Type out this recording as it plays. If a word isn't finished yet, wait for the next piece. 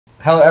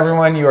Hello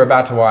everyone, you are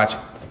about to watch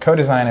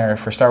co-designer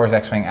for Star Wars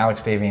X-Wing,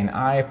 Alex Davy, and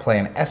I play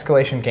an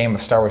escalation game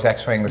of Star Wars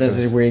X-Wing. This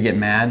is where you get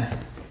mad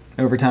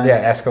over time?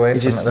 Yeah, escalate.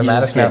 You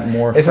just get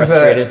more this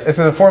frustrated. This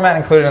is a format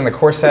included in the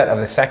core set of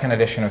the second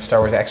edition of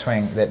Star Wars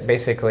X-Wing that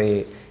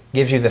basically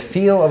gives you the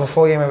feel of a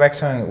full game of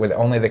X-Wing with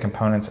only the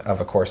components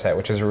of a core set,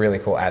 which is a really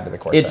cool add to the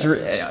core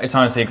set. It's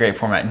honestly a great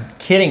format.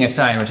 Kidding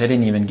aside, which I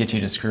didn't even get you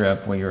to screw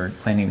up what you were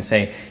planning to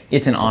say,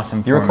 it's an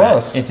awesome format. You were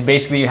close. It's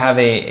basically you have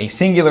a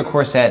singular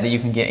core set that you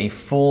can get a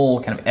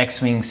full kind of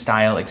X-Wing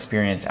style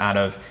experience out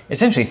of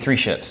essentially 3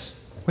 ships,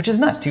 which is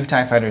nuts. 2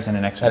 TIE fighters and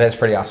an X-Wing. That is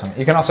pretty awesome.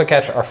 You can also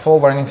catch our full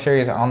learning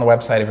series on the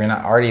website if you're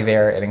not already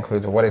there. It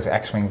includes a What is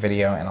X-Wing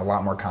video and a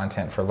lot more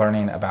content for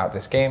learning about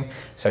this game.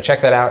 So check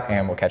that out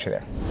and we'll catch you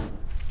there.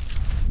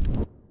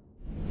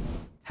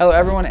 Hello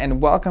everyone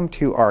and welcome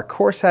to our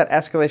core set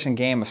escalation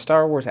game of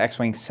Star Wars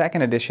X-Wing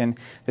 2nd edition.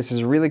 This is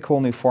a really cool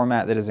new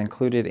format that is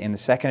included in the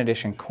 2nd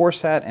edition core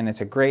set, and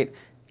it's a great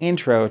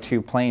intro to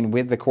playing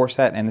with the core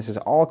set, and this is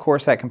all core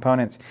set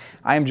components.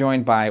 I am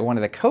joined by one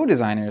of the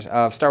co-designers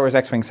of Star Wars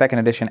X-Wing 2nd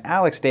edition,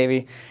 Alex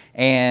Davy.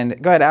 And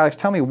go ahead, Alex,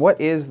 tell me,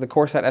 what is the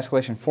core set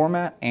escalation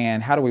format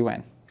and how do we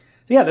win?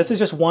 Yeah, this is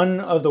just one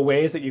of the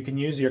ways that you can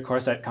use your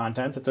core set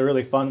content. It's a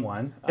really fun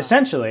one.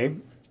 Essentially,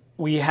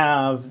 we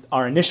have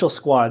our initial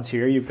squads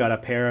here. You've got a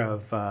pair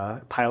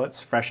of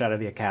pilots fresh out of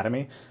the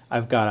academy.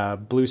 I've got a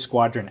blue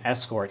squadron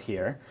escort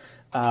here.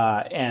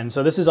 And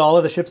so this is all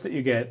of the ships that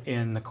you get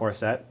in the core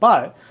set.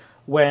 But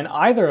when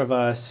either of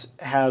us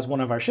has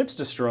one of our ships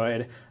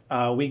destroyed,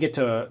 we get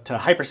to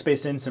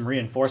hyperspace in some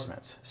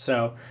reinforcements.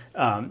 So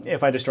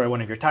if I destroy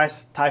one of your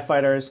TIE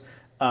fighters,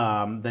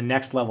 the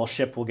next level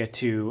ship will get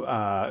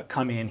to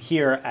come in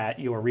here at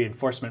your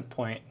reinforcement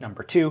point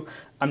number 2.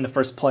 I'm the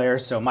first player,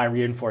 so my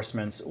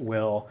reinforcements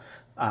will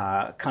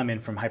come in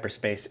from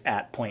hyperspace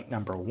at point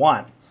number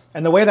 1.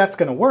 And the way that's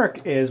going to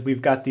work is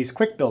we've got these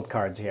quick build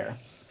cards here.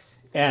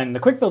 And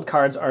the quick build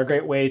cards are a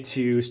great way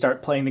to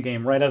start playing the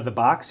game right out of the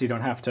box. You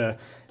don't have to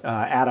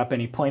add up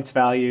any points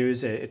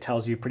values. It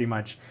tells you pretty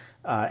much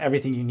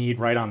everything you need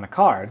right on the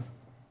card.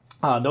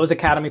 Those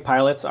Academy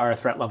pilots are a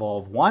threat level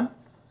of 1.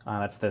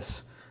 That's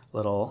this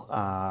little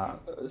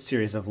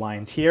series of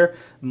lines here.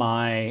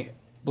 My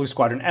Blue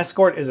Squadron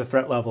Escort is a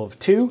threat level of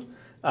 2.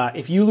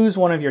 If you lose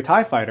one of your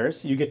TIE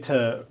fighters, you get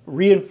to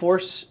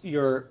reinforce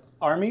your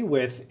army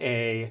with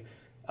a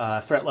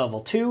threat level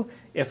 2.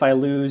 If I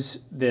lose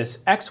this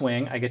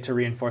X-Wing, I get to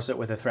reinforce it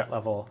with a threat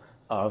level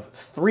of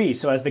 3.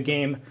 So as the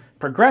game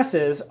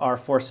progresses, our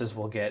forces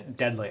will get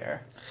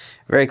deadlier.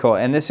 Very cool.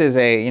 And this is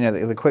a, you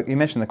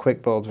mentioned the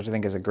quick builds, which I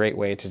think is a great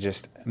way to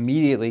just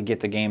immediately get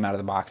the game out of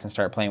the box and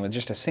start playing with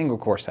just a single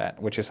core set,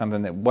 which is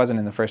something that wasn't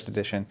in the first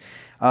edition.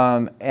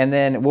 And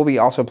then we'll be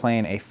also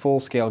playing a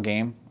full-scale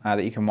game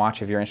that you can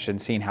watch if you're interested in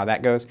seeing how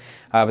that goes.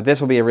 But this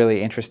will be a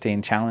really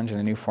interesting challenge and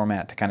a new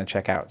format to kind of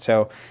check out.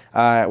 So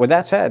with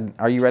that said,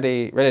 are you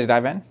ready to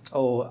dive in?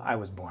 Oh, I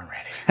was born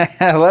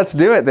ready. Let's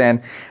do it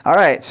then. All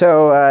right,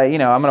 so I'm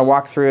going to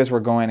walk through as we're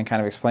going and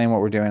kind of explain what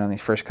we're doing on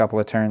these first couple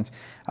of turns.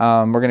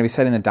 We're going to be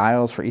setting the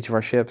dials for each of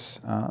our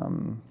ships,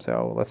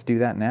 so let's do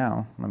that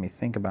now. Let me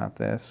think about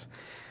this.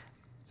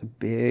 It's a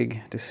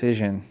big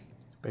decision.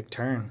 Big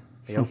turn,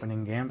 the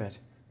opening gambit.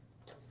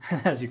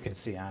 As you can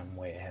see, I'm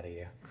way ahead of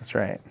you. That's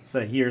right. It's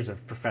the years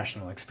of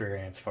professional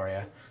experience for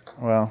you.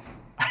 Well,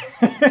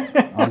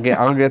 I'll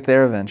get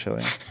there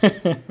eventually.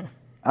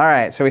 All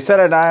right, so we set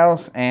our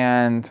dials,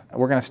 and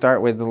we're going to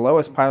start with the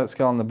lowest pilot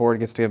skill on the board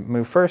gets to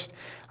move first.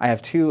 I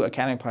have 2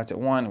 Academy pilots at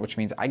 1, which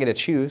means I get to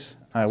choose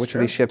which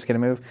of these ships get to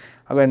move.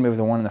 I'll go ahead and move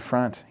the one in the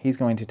front. He's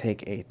going to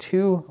take a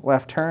 2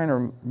 left turn,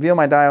 or reveal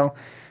my dial.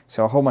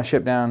 So I'll hold my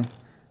ship down,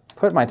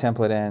 put my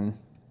template in,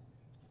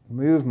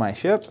 move my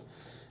ship,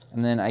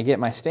 and then I get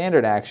my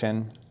standard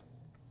action.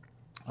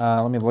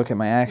 Let me look at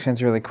my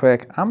actions really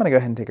quick. I'm going to go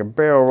ahead and take a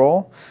barrel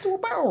roll. Do a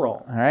barrel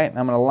roll. All right, I'm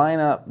going to line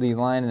up the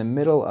line in the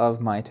middle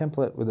of my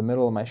template with the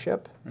middle of my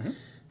ship,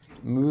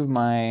 move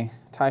my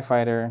TIE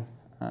fighter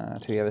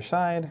to the other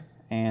side,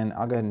 and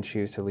I'll go ahead and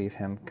choose to leave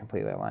him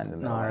completely aligned in the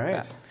middle. All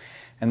right. That.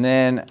 And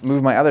then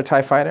move my other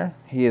TIE fighter.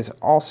 He is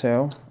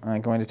also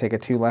going to take a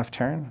 2 left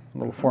turn, a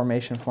little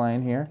formation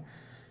flying here.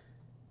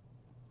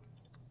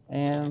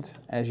 And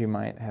as you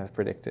might have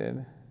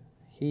predicted,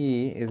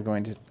 he is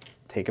going to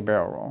take a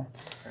barrel roll.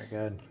 Very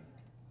good.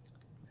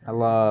 I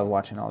love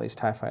watching all these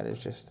TIE fighters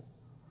just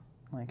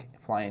like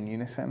fly in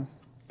unison.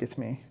 Gets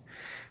me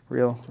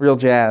real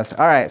jazzed.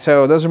 All right,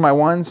 so those are my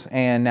ones,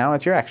 and now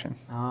it's your action.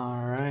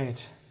 All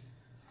right.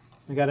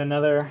 We got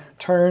another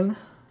turn,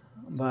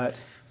 but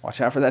watch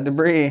out for that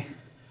debris.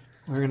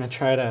 We're going to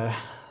try to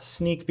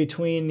sneak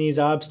between these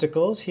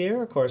obstacles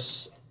here. Of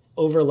course,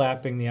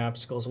 overlapping the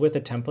obstacles with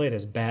a template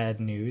is bad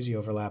news. You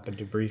overlap a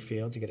debris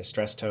field, you get a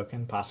stress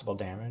token, possible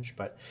damage,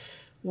 but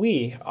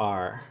we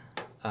are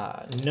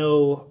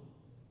no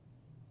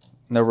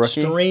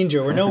rookie?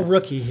 stranger. We're no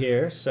rookie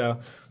here,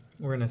 so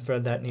we're going to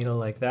thread that needle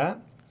like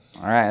that.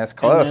 All right, that's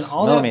close. And then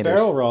all that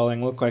barrel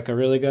rolling looked like a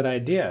really good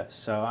idea,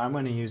 so I'm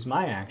going to use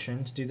my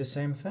action to do the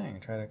same thing.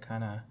 Try to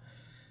kind of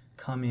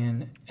come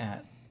in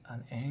at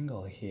an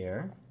angle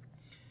here.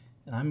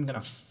 And I'm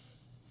going to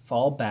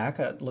fall back.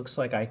 It looks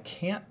like I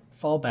can't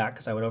fall back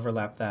because I would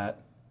overlap that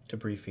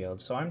debris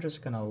field. So I'm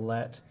just going to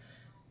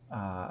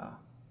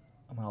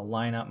I'm going to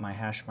line up my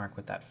hash mark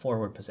with that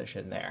forward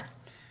position there.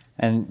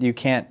 And you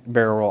can't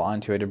barrel roll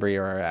onto a debris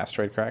or an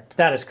asteroid, correct?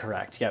 That is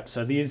correct, yep.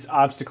 So these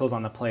obstacles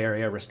on the play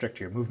area restrict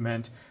your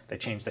movement. They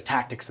change the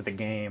tactics of the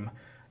game.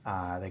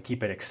 They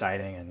keep it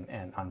exciting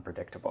and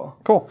unpredictable.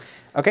 Cool.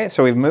 Okay,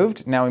 so we've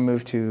moved. Now we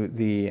move to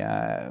the,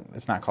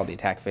 it's not called the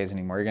attack phase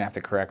anymore. You're going to have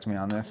to correct me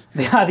on this.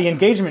 The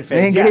engagement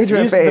phase. The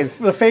engagement phase.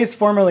 The phase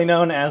formerly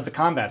known as the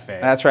combat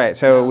phase. That's right.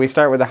 So we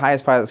start with the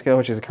highest pilot skill,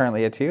 which is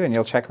currently a 2, and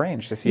you'll check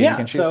range to see if you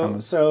can shoot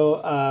someone.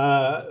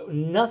 So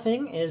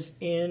nothing is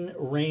in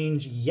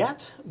range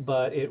yet,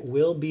 but it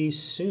will be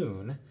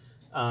soon.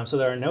 So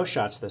there are no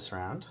shots this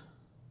round,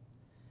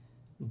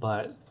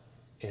 but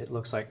it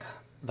looks like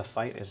the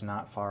fight is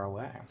not far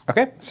away.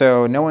 Okay,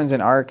 so no one's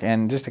in arc,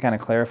 and just to kind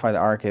of clarify the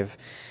arc, if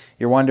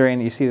you're wondering,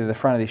 you see that the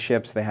front of these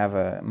ships, they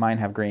have mine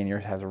have green,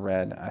 yours has a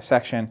red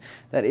section.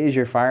 That is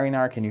your firing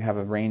arc, and you have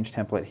a range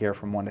template here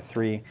from 1 to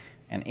 3,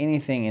 and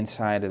anything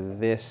inside of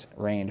this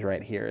range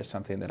right here is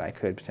something that I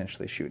could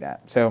potentially shoot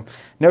at. So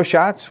no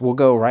shots, we'll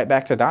go right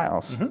back to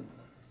dials. And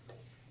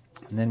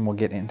then we'll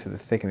get into the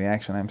thick of the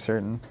action, I'm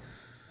certain.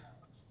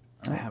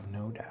 I have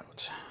no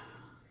doubt.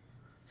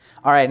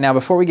 All right, now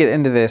before we get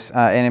into this,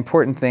 an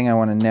important thing I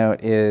want to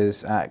note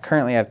is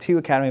currently I have 2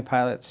 Academy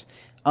pilots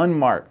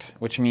unmarked,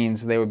 which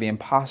means they would be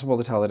impossible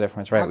to tell the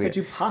difference, right? How could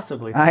you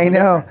possibly tell I the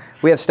know.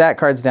 difference? We have stat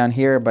cards down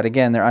here, but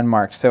again, they're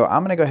unmarked. So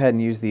I'm going to go ahead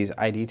and use these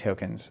ID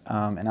tokens,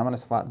 and I'm going to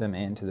slot them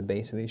into the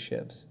base of these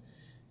ships.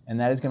 And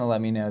that is going to let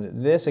me know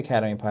that this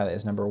Academy pilot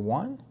is number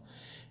 1.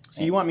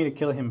 So you want me to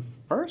kill him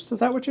first? Is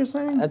that what you're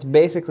saying? That's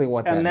basically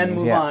what that means. And then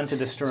move on to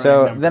destroying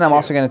So number then I'm 2.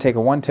 also going to take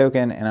a 1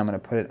 token, and I'm going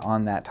to put it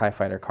on that TIE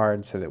Fighter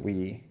card so that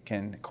we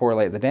can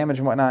correlate the damage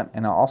and whatnot.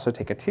 And I'll also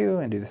take a 2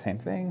 and do the same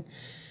thing.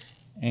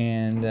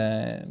 And,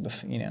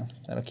 you know,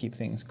 that'll keep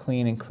things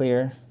clean and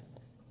clear,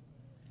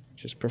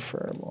 which is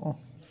preferable.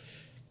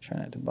 Try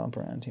not to bump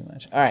around too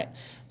much. All right,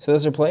 so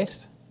those are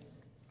placed.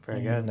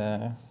 Very good.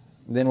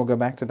 Then we'll go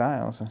back to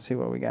dials and see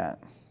what we got.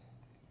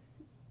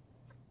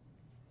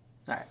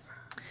 All right.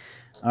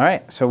 All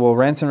right, so we'll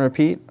rinse and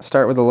repeat.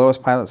 Start with the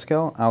lowest pilot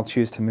skill. I'll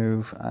choose to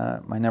move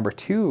my number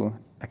 2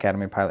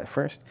 Academy pilot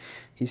first.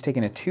 He's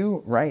taking a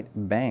 2 right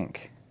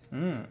bank.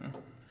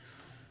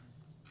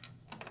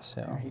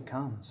 So there he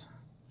comes.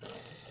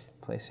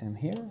 Place him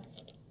here.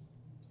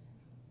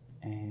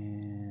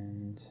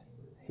 And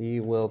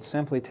he will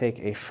simply take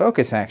a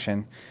focus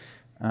action,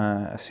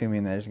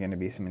 assuming there's going to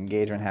be some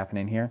engagement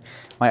happening here.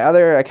 My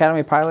other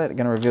Academy pilot,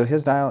 going to reveal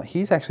his dial.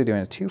 He's actually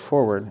doing a 2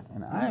 forward,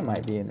 and I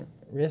might be in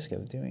risk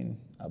of doing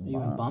a bump.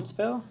 You in bumps,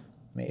 Phil?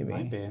 Maybe.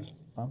 Might be.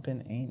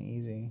 Bumping ain't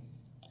easy.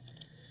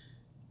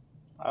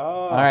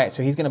 Oh. All right,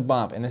 so he's going to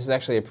bump, and this is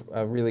actually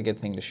a really good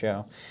thing to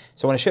show.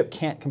 So when a ship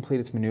can't complete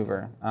its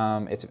maneuver,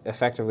 it's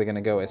effectively going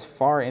to go as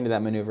far into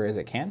that maneuver as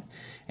it can,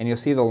 and you'll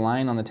see the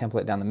line on the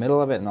template down the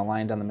middle of it and the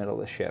line down the middle of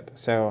the ship.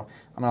 So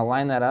I'm going to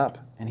line that up,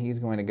 and he's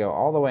going to go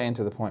all the way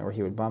into the point where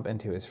he would bump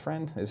into his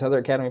friend, his other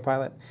Academy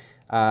pilot,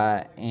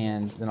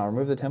 and then I'll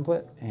remove the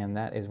template, and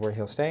that is where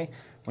he'll stay.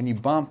 When you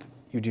bump,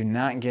 you do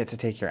not get to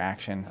take your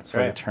action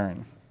for the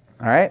turn.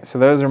 All right, so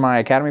those are my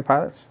Academy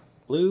pilots.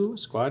 Blue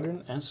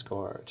Squadron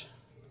Escort.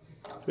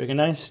 We have a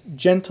nice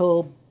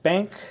gentle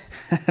bank.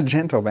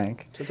 Gentle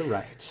bank. To the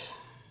right.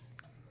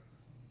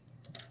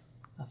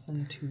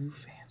 Nothing too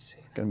fancy.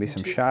 Going to be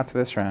some shots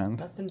this round.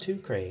 Nothing too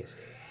crazy.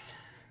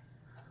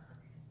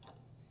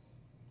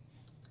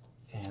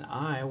 And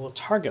I will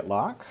target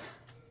lock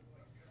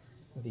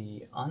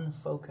the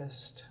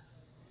unfocused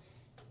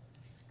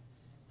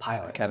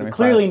pilot, Academy who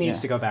clearly pilot,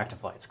 needs to go back to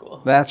flight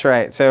school. That's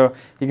right. So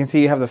you can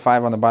see you have the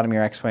 5 on the bottom of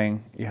your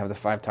X-Wing. You have the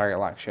 5 target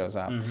lock shows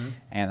up, and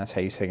that's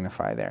how you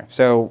signify there.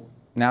 So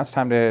now it's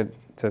time to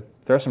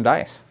throw some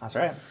dice. That's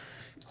right.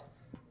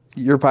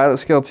 Your pilot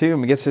skill,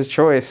 too, gets his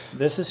choice.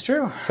 This is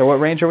true. So what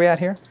range are we at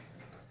here?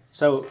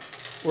 So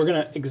we're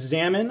going to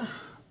examine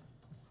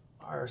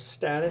our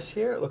status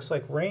here. It looks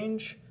like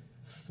range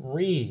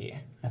 3.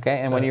 Okay,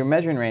 and when you're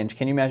measuring range,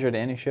 can you measure to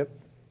any ship?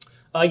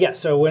 Yeah,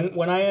 so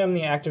when I am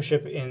the active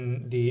ship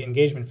in the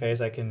engagement phase,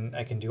 I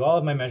can do all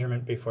of my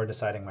measurement before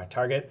deciding my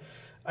target.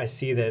 I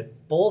see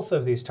that both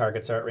of these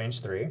targets are at range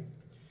 3,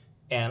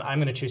 and I'm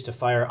going to choose to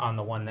fire on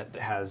the one that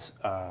has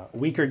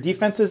weaker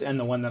defenses and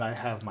the one that I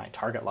have my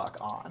target lock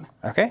on.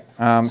 Okay,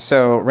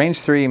 so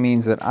range 3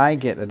 means that I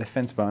get a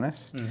defense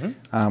bonus,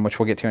 which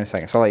we'll get to in a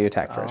second. So I'll let you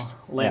attack first.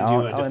 Land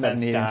you a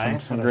defense die some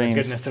out of the greens.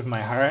 goodness of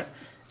my heart.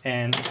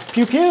 And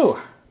pew pew!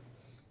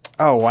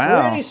 Oh,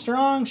 wow. Pretty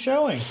strong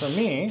showing for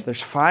me.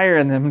 There's fire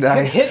in them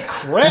dice. Hit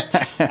crit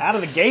out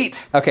of the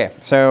gate. Okay,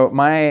 so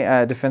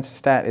my defense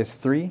stat is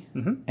 3,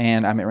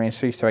 and I'm at range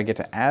 3, so I get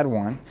to add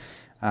 1,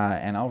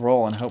 and I'll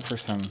roll and hope for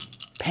some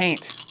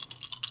paint.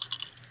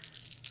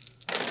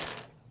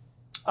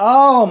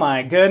 Oh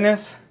my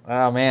goodness.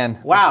 Oh, man.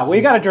 Wow,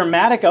 we got a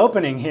dramatic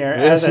opening here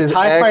as a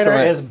TIE fighter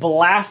is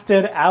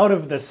blasted out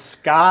of the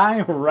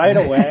sky right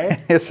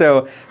away.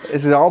 So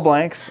this is all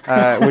blanks,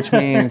 which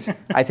means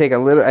I take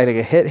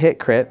a hit,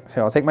 crit.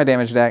 So I'll take my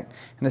damage deck,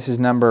 and this is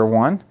number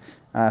 1.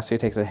 So he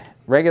takes a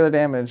regular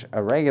damage,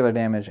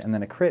 and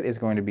then a crit is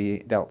going to be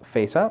dealt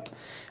face up.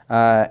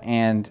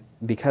 And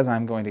because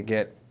I'm going to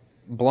get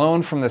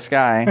blown from the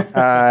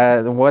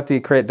sky, what the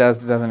crit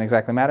doesn't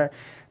exactly matter.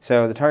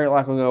 So the target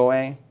lock will go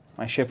away.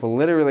 My ship will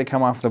literally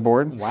come off the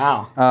board.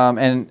 Wow.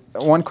 And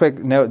one quick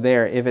note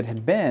there, if it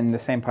had been the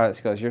same pilot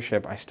skill as your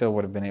ship, I still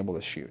would have been able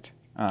to shoot,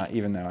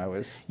 even though I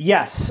was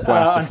Yes.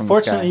 blasted from the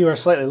Unfortunately, sky. you are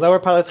slightly lower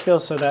pilot skill,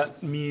 so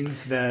that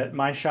means that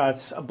my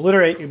shots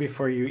obliterate you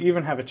before you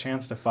even have a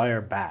chance to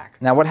fire back.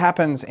 Now, what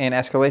happens in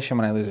Escalation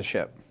when I lose a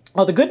ship?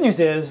 Well, the good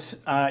news is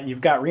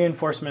you've got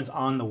reinforcements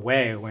on the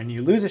way. When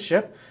you lose a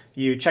ship,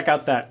 you check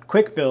out that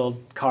quick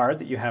build card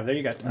that you have there.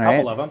 You got a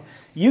couple of them.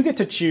 You get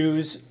to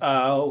choose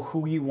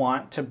who you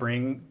want to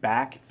bring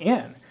back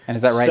in. And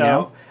is that right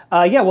now?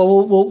 Yeah,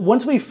 well,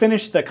 once we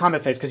finish the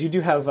combat phase, because you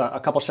do have a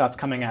couple shots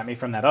coming at me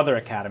from that other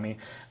academy,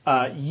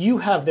 you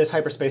have this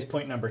hyperspace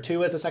point number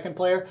 2 as the second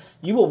player.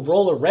 You will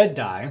roll a red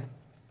die,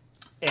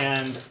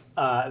 and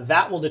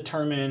that will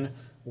determine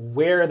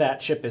where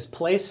that ship is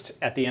placed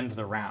at the end of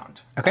the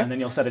round. Okay. And then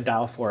you'll set a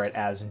dial for it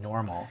as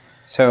normal.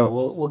 So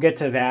we'll get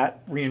to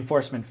that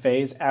reinforcement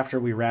phase after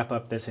we wrap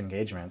up this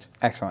engagement.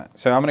 Excellent.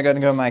 So I'm going to go ahead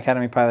and go with my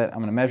Academy pilot. I'm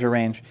going to measure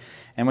range.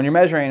 And when you're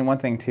measuring, one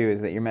thing too is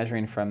that you're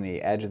measuring from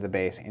the edge of the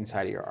base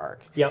inside of your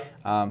arc.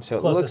 Yep. So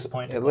closest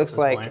point to it looks closest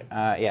like,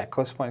 point. Yeah,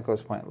 close point to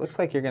close point. It looks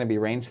like you're going to be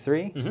range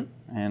 3.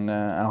 And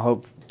I'll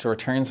hope to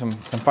return some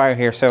fire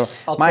here. So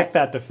I'll take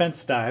that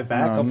defense die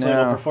back. Oh, Hopefully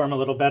no. it'll perform a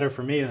little better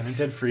for me than it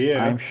did for you.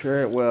 I'm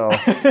sure it will.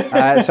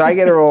 So I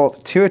get to roll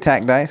 2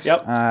 attack dice.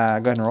 Yep. Go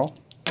ahead and roll.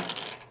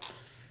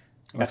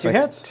 Got 2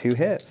 hits. 2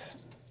 hits.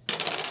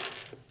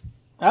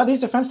 These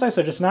defense dice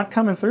are just not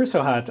coming through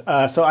so hot.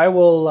 So I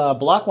will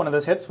block one of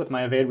those hits with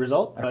my evade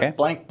result. But Okay.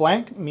 blank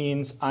blank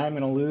means I'm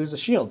going to lose a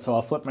shield. So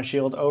I'll flip my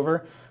shield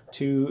over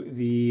to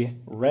the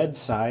red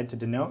side to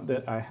denote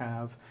that I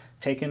have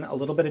taken a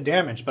little bit of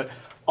damage. But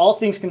all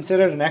things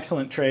considered, an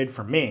excellent trade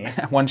for me.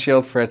 1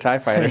 shield for a TIE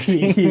fighter.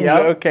 Yep.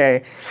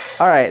 Okay.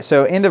 All right,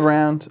 so end of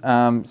round.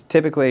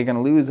 Typically going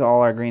to lose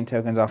all our green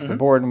tokens off the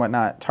board and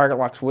whatnot. Target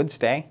locks would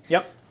stay.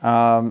 Yep.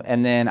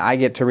 And then I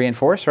get to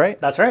reinforce, right?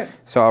 That's right.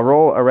 So I'll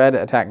roll a red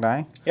attack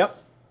die. Yep.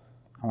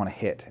 I want to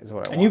hit, is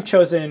what I want. And you've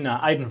chosen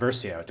Iden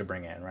Versio to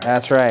bring in, right?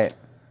 That's right.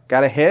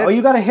 Got a hit. Oh,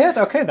 you got a hit?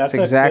 Okay, that's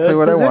exactly a good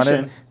what position.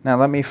 I wanted. Now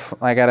let me.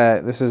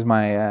 This is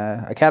my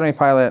Academy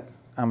pilot.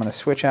 I'm going to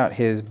switch out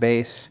his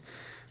base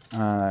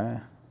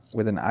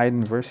with an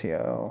Iden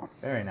Versio.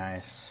 Very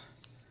nice.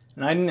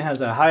 And Iden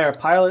has a higher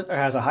pilot, or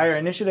has a higher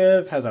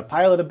initiative, has a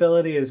pilot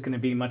ability, is going to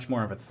be much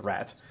more of a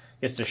threat.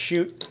 Gets to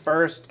shoot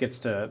first, gets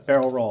to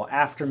barrel roll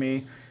after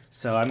me,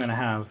 so I'm going to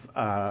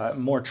have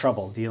more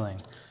trouble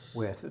dealing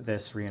with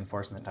this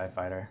reinforcement TIE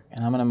fighter.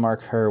 And I'm going to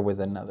mark her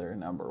with another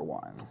number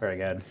 1. Very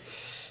good.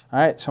 All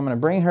right, so I'm going to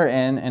bring her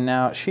in, and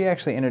now she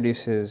actually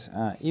introduces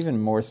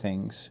even more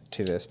things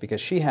to this because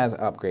she has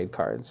upgrade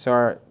cards. So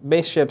our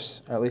base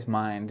ships, or at least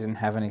mine, didn't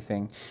have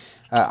anything.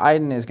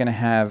 Iden is going to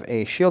have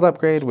a shield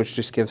upgrade, which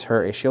just gives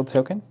her a shield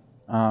token.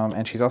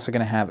 And she's also going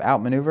to have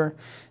outmaneuver.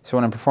 So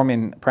when I'm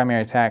performing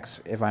primary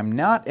attacks, if I'm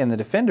not in the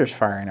defender's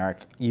firing arc,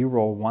 you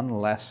roll 1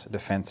 less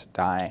defense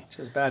die. Which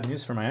is bad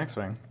news for my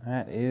X-Wing.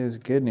 That is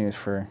good news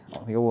for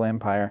the old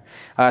Empire.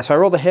 So I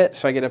rolled a hit,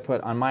 so I get to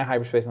put on my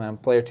hyperspace line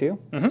player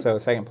 2. So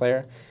second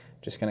player,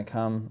 just going to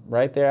come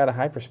right there out of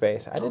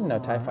hyperspace. I didn't know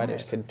TIE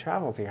fighters could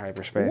travel through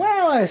hyperspace.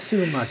 Well, I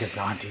assume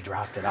Gazanti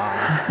dropped it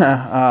off.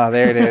 Oh,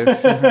 there it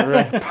is.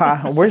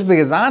 Where's the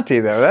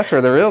Gazanti, though? That's where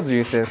the real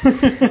juice is. All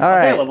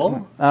right.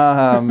 Available.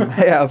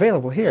 Yeah,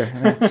 available here.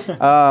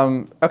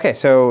 Okay,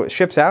 so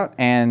ship's out,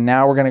 and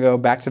now we're going to go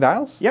back to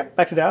dials? Yep,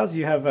 back to dials.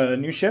 You have a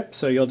new ship,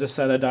 so you'll just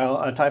set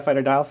a TIE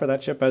fighter dial for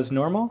that ship as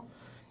normal.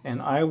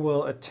 And I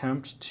will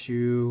attempt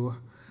to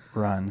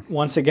Run.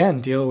 once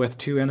again deal with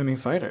 2 enemy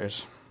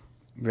fighters.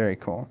 Very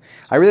cool.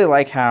 I really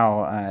like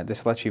how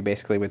this lets you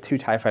basically, with 2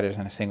 TIE fighters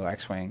and a single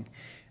X-Wing,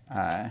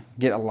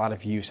 get a lot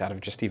of use out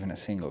of just even a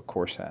single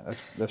core set.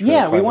 That's really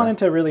Yeah, we clever. wanted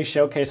to really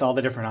showcase all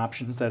the different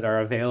options that are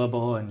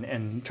available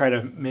and try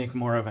to make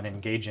more of an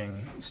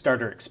engaging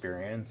starter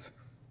experience.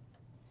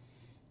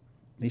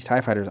 These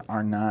TIE fighters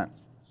are not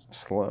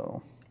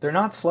slow. They're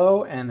not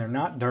slow and they're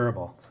not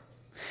durable.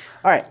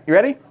 All right, you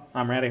ready?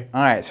 I'm ready.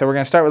 All right, so we're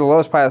going to start with the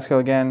lowest pilot skill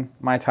again.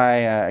 My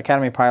TIE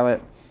Academy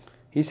pilot.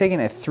 He's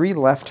taking a 3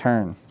 left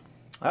turn.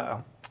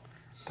 Uh-oh.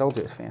 Told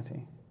you it's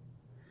fancy.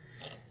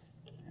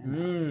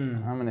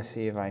 I'm going to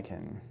see if I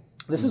can...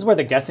 This is where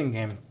the guessing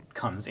game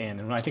comes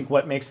in. And I think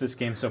what makes this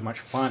game so much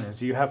fun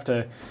is you have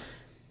to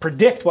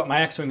predict what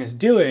my X-Wing is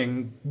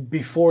doing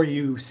before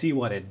you see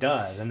what it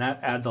does. And that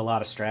adds a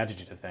lot of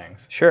strategy to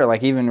things. Sure,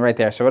 like even right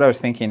there. So what I was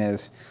thinking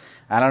is,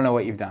 I don't know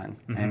what you've done,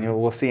 and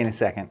we'll see in a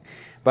second.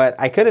 But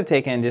I could have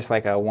taken just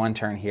like a 1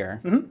 turn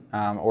here,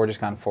 or just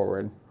gone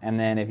forward. And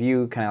then if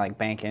you kind of like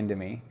bank into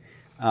me,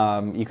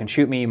 You can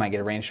shoot me, you might get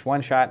a ranged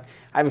one shot.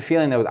 I have a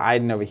feeling that with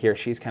Iden over here,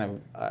 she's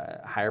kind of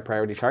a higher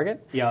priority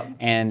target. Yep.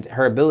 And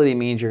her ability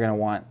means you're going to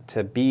want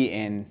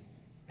to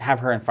have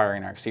her in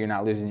firing arc, so you're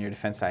not losing your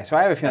defense die. So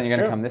I have a feeling you're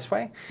going to come this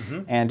way.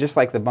 And just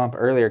like the bump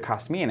earlier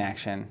cost me an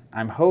action,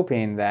 I'm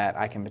hoping that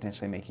I can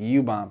potentially make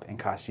you bump and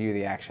cost you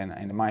the action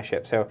into my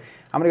ship. So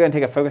I'm going to go ahead and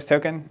take a focus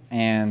token,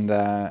 and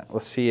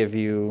let's see if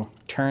you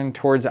turn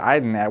towards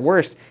Iden. At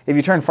worst, if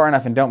you turn far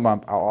enough and don't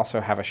bump, I'll also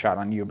have a shot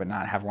on you, but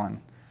not have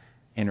one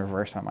in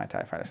reverse on my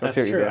TIE fighter. So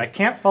That's true. I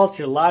can't fault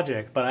your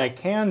logic, but I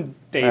can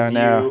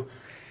debut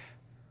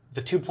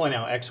the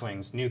 2.0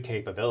 X-Wing's new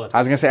capabilities. I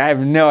was going to say, I have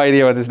no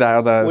idea what this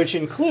dial does. Which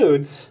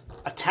includes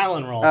a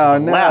Talon roll to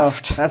the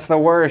left. That's the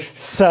worst.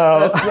 So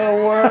that's the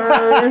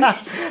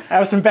worst. I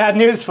have some bad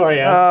news for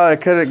you. Oh,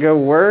 could it go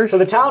worse? So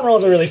the Talon roll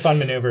is a really fun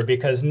maneuver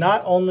because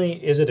not only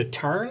is it a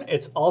turn,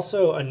 it's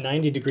also a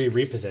 90-degree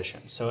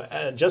reposition. So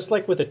just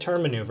like with a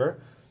turn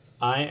maneuver,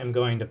 I am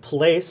going to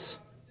place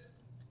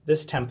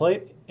this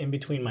template in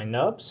between my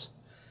nubs,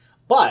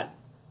 but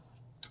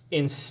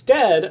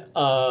instead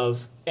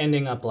of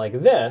ending up like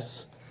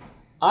this,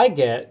 I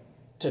get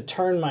to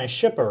turn my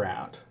ship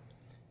around.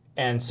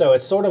 And so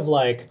it's sort of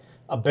like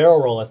a barrel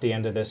roll at the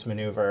end of this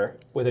maneuver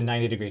with a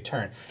 90-degree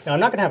turn. Now, I'm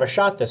not going to have a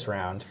shot this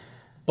round,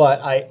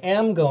 but I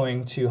am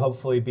going to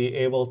hopefully be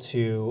able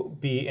to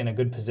be in a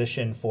good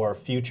position for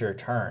future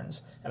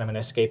turns. And I'm going to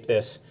escape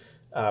this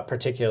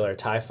particular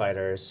TIE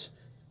fighter's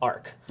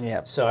arc.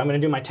 Yep. So I'm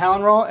going to do my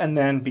Talon roll, and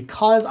then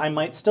because I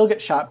might still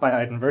get shot by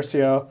Iden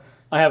Versio,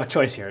 I have a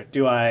choice here.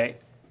 Do I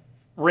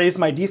raise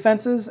my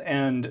defenses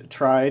and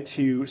try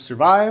to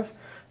survive,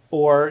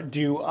 or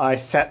do I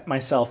set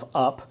myself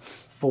up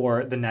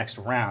for the next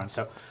round?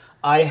 So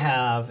I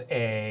have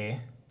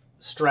a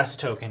stress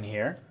token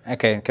here.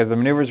 Okay, because the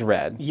maneuver's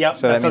red. Yep,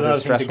 so that's that means another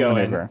it's a thing to stressful go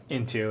maneuver.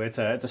 into. It's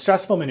a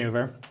stressful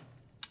maneuver,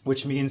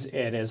 which means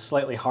it is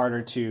slightly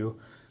harder to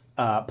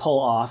pull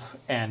off.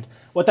 And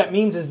what that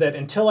means is that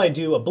until I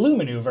do a blue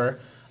maneuver,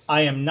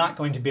 I am not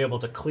going to be able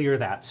to clear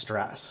that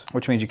stress.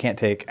 Which means you can't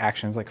take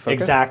actions like focus?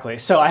 Exactly.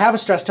 So I have a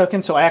stress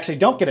token, so I actually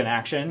don't get an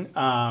action.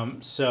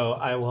 So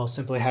I will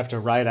simply have to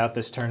ride out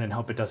this turn and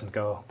hope it doesn't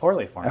go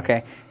poorly for me.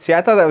 Okay. See,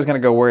 I thought that was going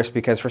to go worse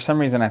because for some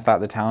reason I thought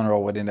the Talon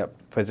roll would end up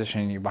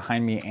positioning you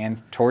behind me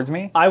and towards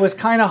me. I was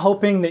kind of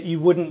hoping that you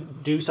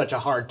wouldn't do such a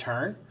hard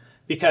turn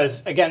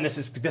because, again,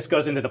 this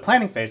goes into the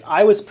planning phase.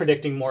 I was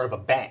predicting more of a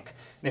bank.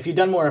 And if you'd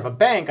done more of a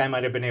bank, I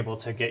might have been able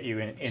to get you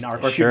in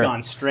arc, or if you'd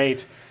gone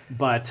straight.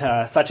 But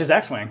such is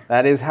X-Wing.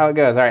 That is how it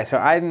goes. All right, so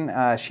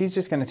Iden, she's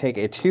just going to take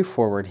a 2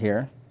 forward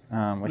here.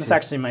 This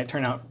actually might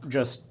turn out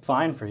just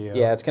fine for you.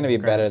 Yeah, it's going to be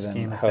better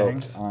than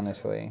hoped,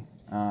 honestly.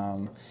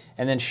 And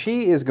then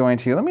she is going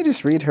to, let me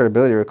just read her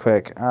ability real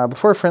quick.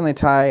 Before a friendly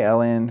TIE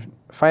LN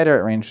fighter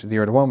at range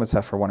 0 to 1 would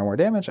suffer 1 or more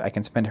damage, I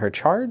can spend her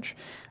charge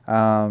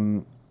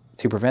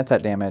to prevent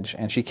that damage,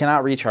 and she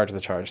cannot recharge the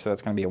charge, so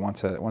that's going to be a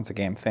once a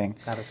game thing.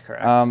 That is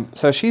correct.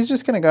 So she's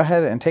just going to go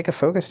ahead and take a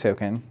focus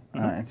token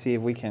and see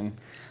if we can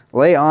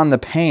lay on the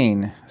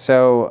pain.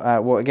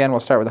 So we'll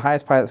start with the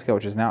highest pilot skill,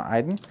 which is now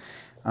Iden.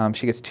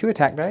 She gets 2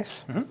 attack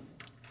dice.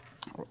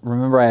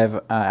 Remember, I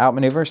have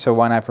outmaneuver, so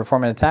when I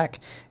perform an attack,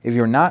 if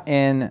you're not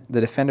in the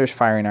defender's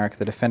firing arc,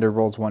 the defender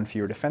rolls 1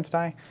 fewer defense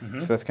die,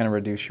 so that's going to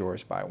reduce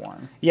yours by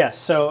 1. Yes,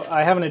 so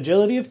I have an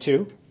agility of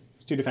 2.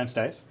 It's 2 defense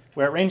dice.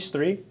 We're at range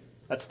 3.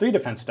 That's 3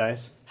 defense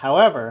dice.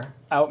 However,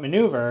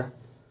 outmaneuver,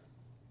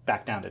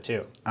 back down to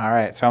 2. All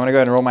right, so I'm going to go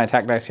ahead and roll my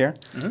attack dice here.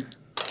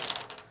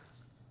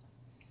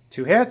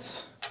 2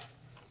 hits.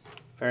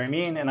 Very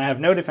mean, and I have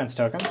no defense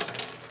tokens.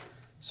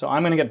 So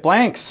I'm going to get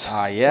blanks.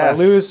 Yes.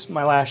 So I lose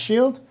my last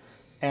shield,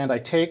 and I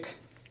take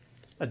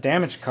a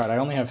damage card. I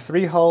only have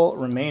 3 hull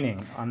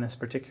remaining on this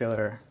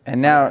particular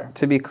And now,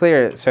 to be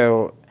clear,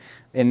 so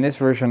in this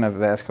version of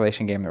the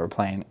Escalation game that we're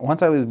playing,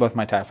 once I lose both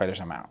my TIE fighters,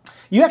 I'm out.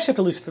 You actually have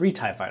to lose 3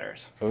 TIE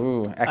fighters.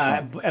 Ooh,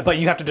 excellent. But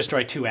you have to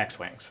destroy 2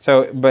 X-Wings.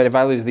 So, but if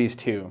I lose these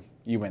 2,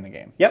 you win the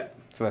game. Yep.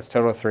 So that's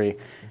total of 3.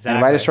 Exactly. And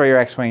if I destroy your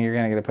X-Wing, you're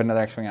going to get to put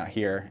another X-Wing out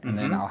here, and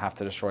then I'll have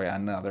to destroy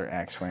another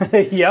X-Wing.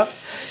 Yep.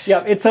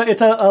 It's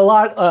a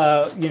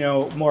lot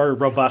more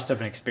robust of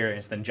an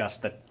experience than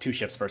just the 2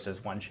 ships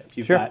versus 1 ship.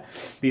 You've got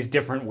these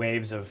different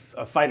waves of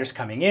fighters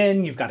coming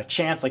in. You've got a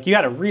chance. Like, you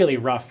had a really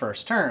rough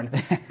first turn,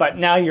 but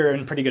now you're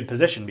in pretty good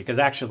position because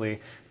actually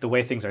the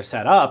way things are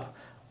set up,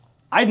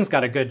 Iden's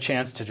got a good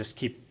chance to just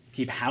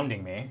keep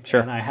hounding me. Sure.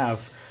 And I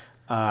have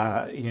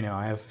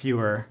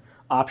fewer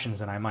options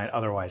than I might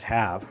otherwise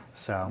have.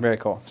 So very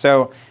cool.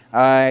 So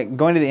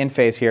going to the end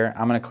phase here,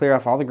 I'm going to clear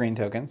off all the green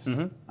tokens.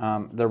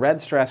 The red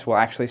stress will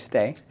actually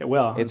stay. It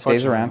will. It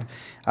stays around.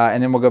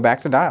 And then we'll go back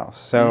to dials.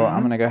 So I'm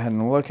going to go ahead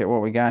and look at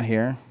what we got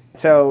here.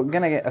 So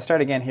going to start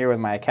again here with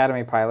my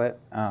Academy pilot.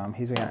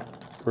 He's going to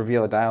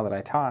reveal a dial that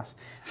I toss.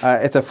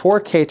 It's a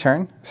 4K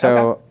turn.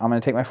 So I'm going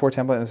to take my 4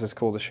 template. This is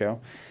cool to show.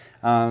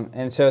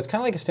 And so it's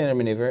kind of like a standard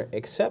maneuver,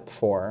 except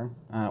for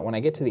when I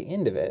get to the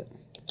end of it,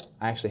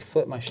 I actually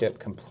flip my ship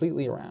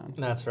completely around.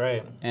 That's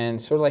right. And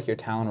sort of like your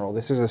Talon roll,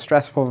 this is a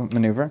stressful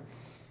maneuver.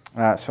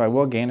 So I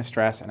will gain a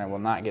stress, and I will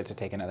not get to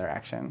take another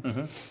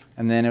action.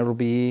 And then it'll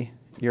be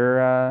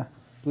your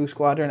Blue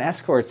Squadron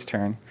Escort's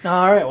turn.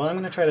 All right, well, I'm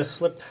going to try to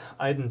slip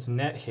Aiden's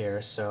net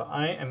here, so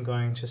I am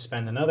going to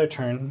spend another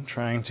turn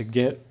trying to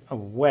get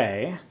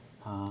away.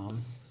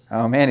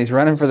 Oh man, he's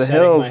running for the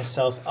setting hills.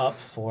 myself up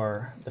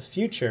for the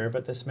future,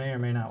 but this may or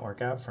may not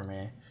work out for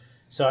me.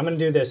 So I'm going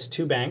to do this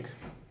 2-bank.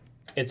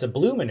 It's a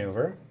blue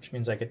maneuver, which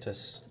means I get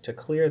to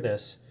clear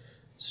this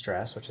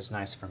stress, which is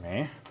nice for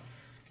me.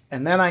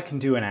 And then I can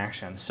do an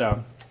action.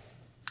 So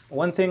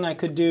one thing I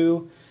could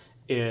do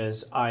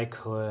is I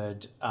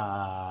could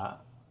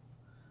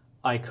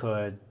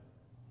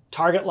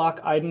target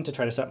lock Aiden to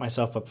try to set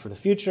myself up for the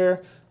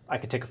future. I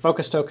could take a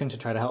focus token to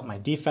try to help my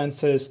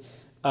defenses.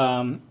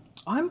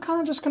 I'm kind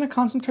of just going to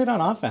concentrate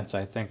on offense,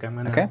 I think.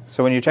 Okay,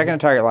 so when you're checking a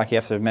target lock, you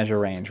have to measure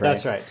range, right?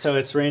 That's right. So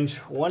it's range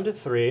 1 to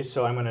 3,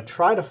 so I'm going to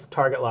try to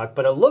target lock,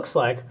 but it looks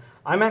like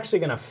I'm actually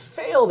going to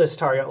fail this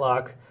target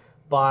lock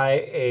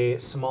by a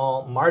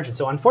small margin.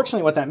 So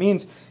unfortunately what that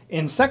means,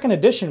 in 2nd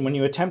edition, when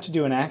you attempt to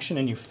do an action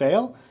and you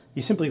fail,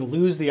 you simply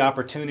lose the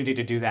opportunity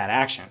to do that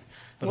action.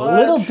 It was a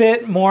little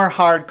bit more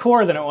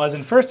hardcore than it was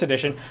in 1st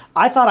edition.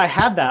 I thought I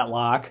had that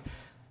lock.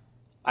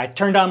 I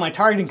turned on my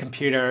targeting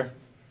computer.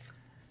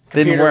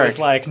 Didn't work. Was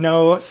like,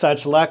 no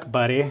such luck,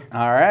 buddy.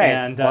 All right.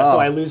 And so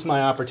I lose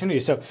my opportunity.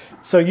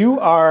 So you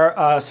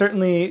are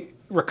certainly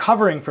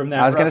recovering from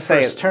that. I was going to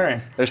say, first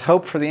turn. There's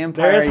hope for the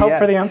Empire. There is hope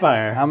for the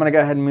Empire. I'm going to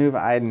go ahead and move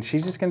Aiden.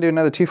 She's just going to do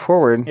another 2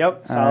 forward.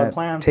 Yep, solid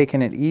plan.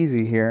 Taking it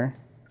easy here.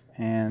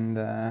 And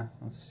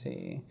let's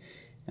see.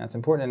 Now it's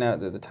important to note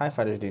that the TIE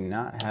fighters do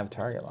not have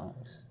target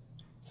locks,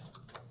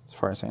 as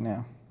far as I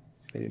know.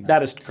 They do not.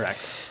 That is correct.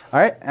 All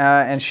right,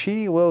 and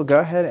she will go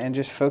ahead and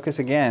just focus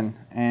again.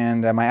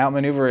 And my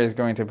outmaneuver is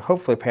going to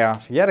hopefully pay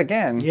off yet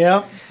again.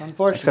 Yep, it's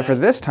unfortunate. Except for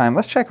this time,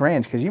 let's check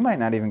range, because you might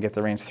not even get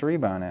the range 3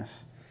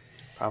 bonus.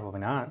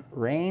 Probably not.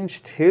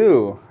 Range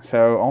 2,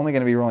 so only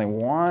going to be rolling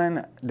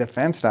 1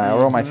 defense die. I'll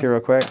roll my 2 real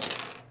quick.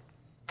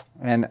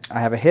 And I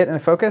have a hit and a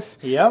focus.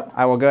 Yep.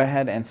 I will go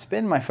ahead and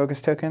spin my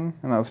focus token,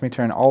 and that lets me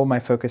turn all of my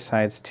focus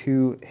sides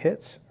to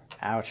hits.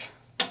 Ouch.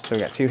 So we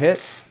got 2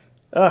 hits.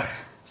 Ugh.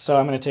 So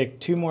I'm going to take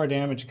 2 more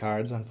damage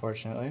cards,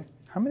 unfortunately.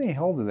 How many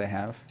hold do they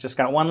have? Just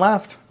got 1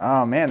 left.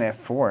 Oh man, they have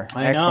 4.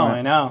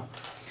 I know.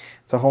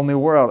 It's a whole new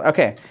world.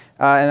 Okay,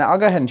 and I'll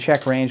go ahead and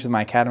check range with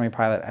my Academy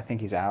pilot. I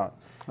think he's out.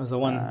 That was the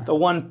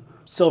one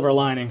silver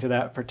lining to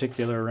that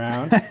particular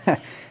round.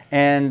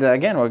 And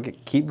again, we'll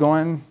keep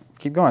going.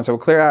 So we'll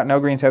clear out, no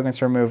green tokens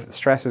to remove. The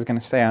stress is going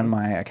to stay on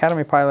my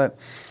Academy pilot.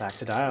 Back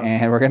to dials.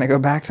 And we're going to go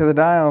back to the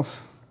dials.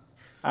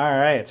 All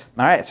right.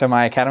 All right, so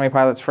my Academy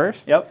pilot's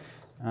first. Yep.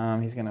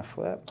 He's going to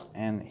flip,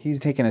 and he's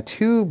taking a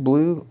 2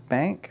 blue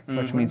bank,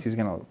 which means he's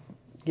going to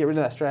get rid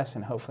of that stress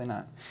and hopefully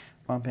not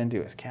bump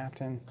into his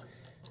captain.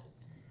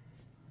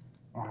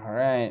 All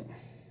right,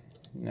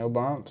 no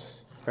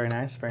bumps. Very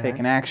nice, very Take nice.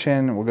 an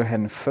action. We'll go ahead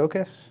and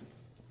focus.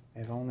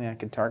 If only I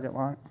could target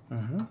lock.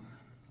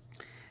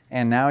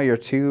 And now your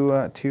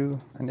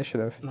 2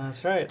 initiative.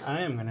 That's right.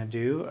 I am going to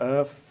do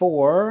a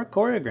 4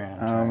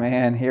 choreograph. Oh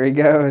man, here he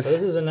goes. So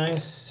this is a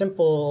nice,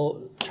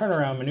 simple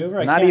turnaround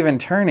maneuver. Not even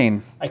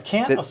turning. I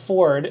can't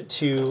afford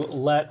to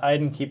let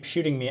Aiden keep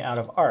shooting me out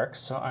of arcs,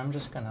 so I'm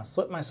just going to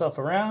flip myself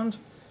around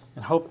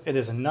and hope it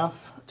is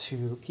enough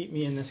to keep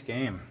me in this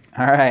game.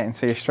 All right, and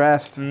so you're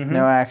stressed,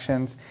 no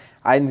actions.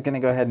 Aiden's going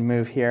to go ahead and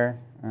move here.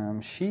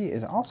 She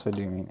is also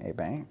doing a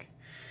bank.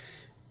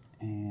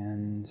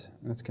 And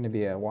that's going to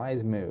be a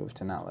wise move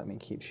to not let me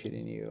keep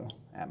shooting you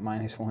at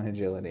 -1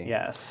 agility.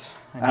 Yes,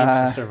 I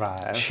need to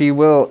survive. She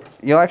will.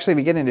 You'll actually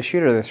be getting to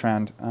shoot her this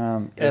round.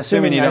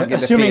 Assuming you don't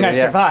get assuming I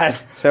defeated.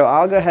 survive. So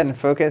I'll go ahead and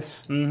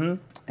focus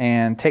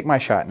and take my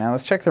shot. Now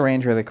let's check the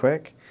range really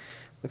quick.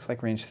 Looks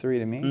like range 3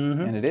 to me,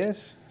 and it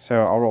is.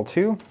 So I'll roll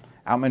 2.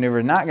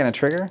 Outmaneuver not going to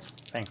trigger.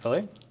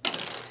 Thankfully.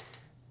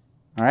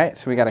 All right,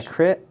 so we got a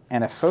crit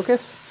and a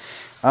focus.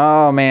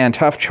 Oh man,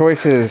 tough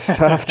choices,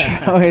 tough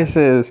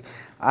choices.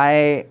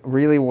 I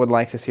really would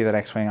like to see that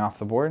X-Wing off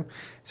the board.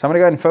 So I'm gonna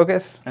go ahead and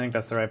focus. I think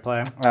that's the right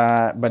play.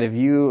 But if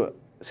you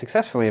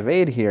successfully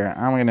evade here,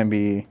 I'm gonna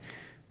be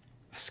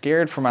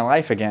scared for my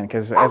life again,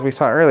 because as we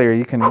saw earlier,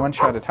 you can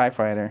one-shot a TIE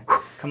fighter.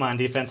 Come on,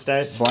 defense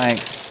dice.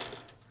 Blanks.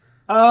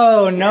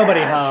 Oh,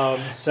 nobody home.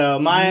 So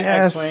my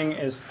X-Wing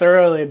is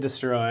thoroughly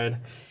destroyed.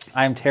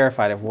 I'm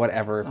terrified of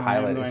whatever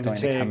pilot is going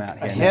to come out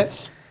here. A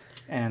hit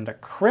and a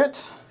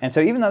crit. And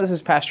so even though this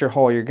is past your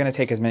hole, you're going to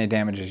take as many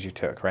damage as you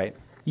took, right?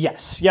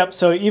 Yes. Yep.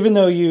 So even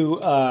though you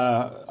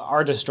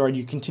are destroyed,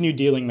 you continue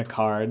dealing the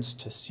cards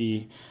to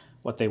see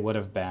what they would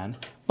have been.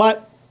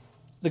 But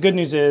the good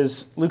news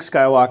is Luke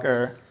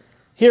Skywalker,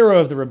 hero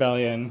of the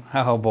rebellion,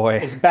 Oh boy.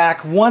 is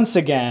back once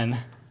again.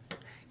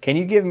 Can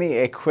you give me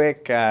a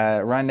quick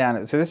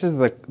rundown? So this is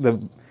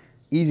the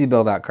easy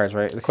build out cards,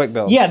 right? The quick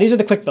builds. Yeah, these are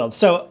the quick builds.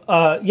 So,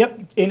 yep,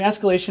 in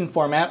escalation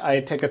format, I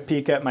take a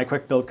peek at my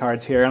quick build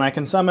cards here, and I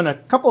can summon a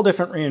couple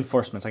different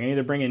reinforcements. I can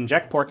either bring in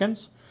Jack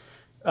Porkins,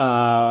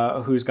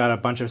 who's got a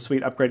bunch of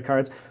sweet upgrade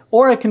cards,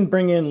 or I can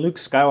bring in Luke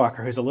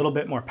Skywalker, who's a little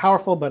bit more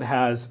powerful, but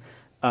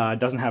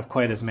doesn't have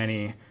quite as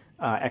many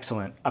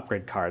excellent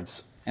upgrade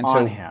cards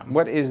on him.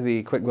 What is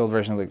the quick build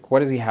version of Luke? What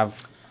does he have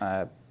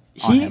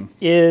He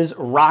is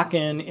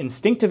rocking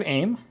instinctive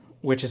aim,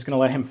 which is going to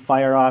let him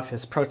fire off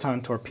his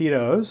proton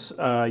torpedoes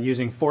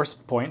using force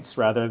points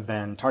rather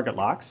than target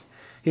locks.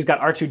 He's got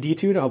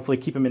R2-D2 to hopefully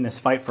keep him in this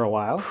fight for a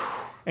while.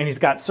 And he's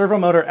got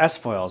servomotor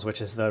S-foils,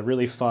 which is the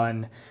really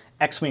fun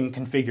X-Wing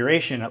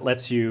configuration. It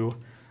lets you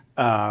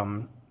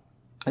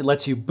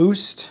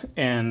boost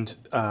and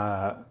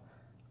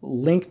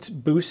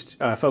linked boost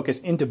focus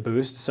into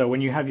boost. So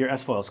when you have your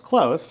S-foils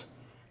closed,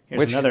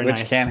 here's another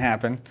nice can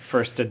happen.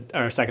 first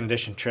or second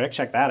edition trick.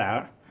 Check that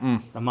out.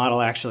 The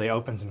model actually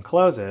opens and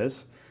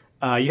closes.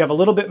 You have a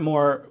little bit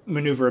more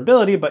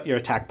maneuverability, but your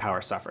attack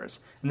power suffers.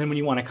 And then when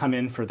you want to come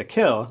in for the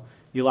kill,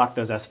 you lock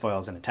those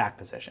S-foils in attack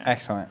position.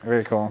 Excellent.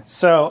 Very cool.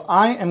 So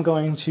I am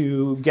going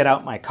to get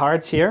out my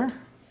cards here.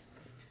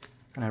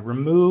 And I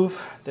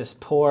remove this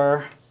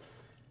poor,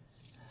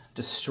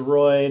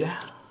 destroyed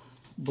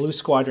Blue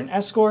Squadron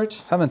escort.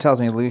 Something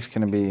tells me Luke's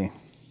going to be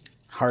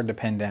hard to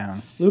pin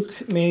down.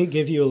 Luke may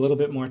give you a little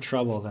bit more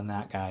trouble than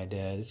that guy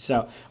did.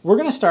 So we're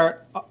going to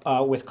start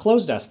with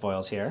closed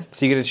S-foils here.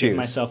 So you get to choose. Give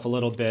myself a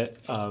little bit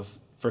of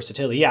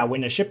versatility. Yeah,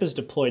 when a ship is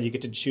deployed, you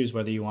get to choose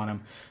whether you want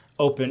them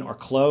open or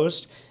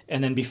closed.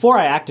 And then before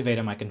I activate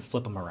them, I can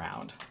flip them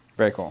around.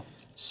 Very cool.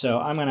 So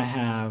I'm going to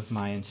have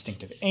my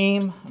instinctive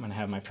aim. I'm going to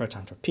have my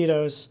proton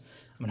torpedoes.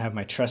 I'm going to have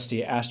my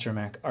trusty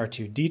astromech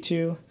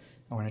R2-D2. And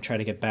we're going to try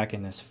to get back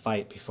in this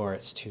fight before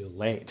it's too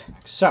late.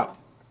 So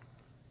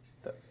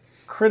the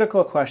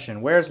critical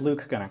question, where's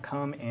Luke going to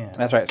come in?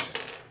 That's right.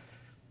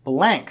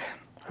 Blank.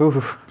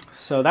 Ooh.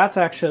 So that's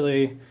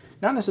actually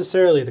not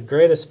necessarily the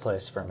greatest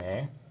place for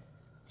me.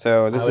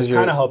 So this I was is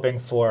kind of hoping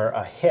for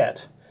a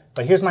hit.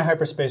 But here's my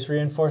hyperspace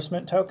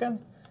reinforcement token.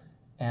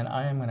 And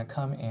I am going to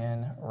come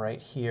in right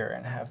here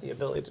and have the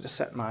ability to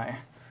set my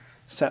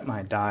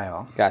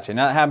dial. Gotcha.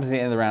 Now that happens at the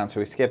end of the round, so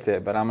we skipped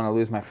it, but I'm going to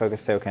lose my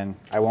focus token.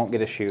 I won't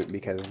get a shoot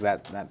because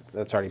that's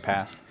already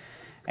passed.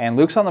 And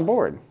Luke's on the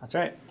board. That's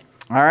right.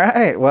 All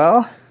right,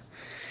 well,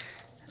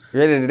 you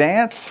ready to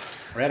dance?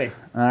 Ready.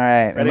 All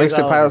right, and Ready Luke's as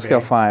at I'll pilot ever skill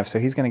be. 5, so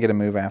he's going to get a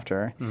move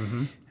after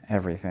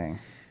everything.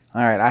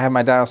 All right, I have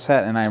my dial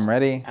set, and I'm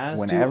ready As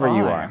whenever do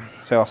you I. are.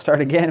 So I'll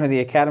start again with the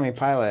Academy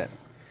pilot,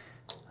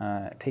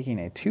 taking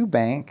a 2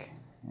 bank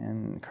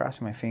and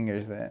crossing my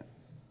fingers that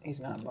he's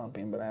not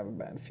bumping, but I have a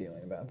bad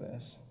feeling about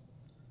this.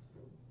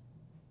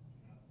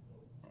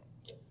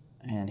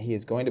 And he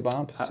is going to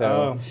bump,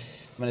 so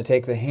I'm going to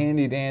take the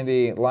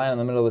handy-dandy line in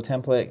the middle of the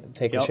template,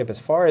 take the ship as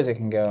far as it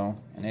can go,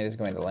 and it is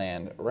going to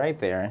land right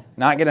there.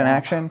 Not get an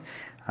action,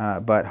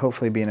 but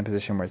hopefully be in a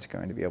position where it's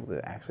going to be able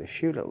to actually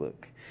shoot at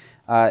Luke.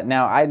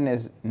 Now, Iden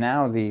is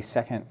now the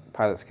second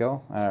pilot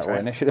skill or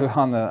initiative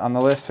on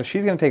the list, so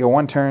she's going to take a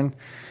 1-turn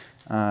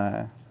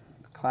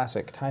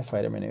classic TIE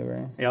fighter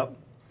maneuver. Yep.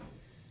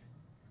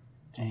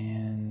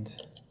 And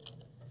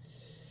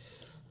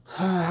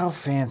how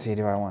fancy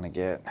do I want to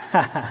get?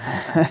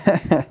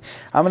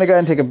 I'm going to go ahead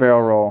and take a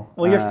barrel roll.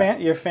 Well,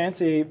 your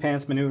fancy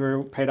pants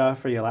maneuver paid off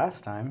for you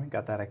last time. You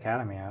got that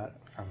Academy out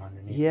from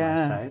underneath my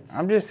sights.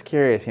 I'm just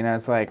curious. You know,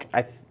 it's like,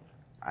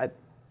 are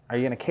you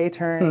going to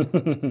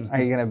K-turn?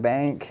 Are you going to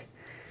bank?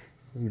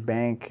 You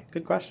bank.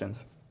 Good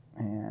questions.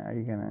 Yeah, are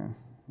you going to,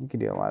 you could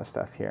do a lot of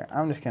stuff here.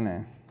 I'm just going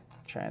to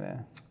try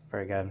to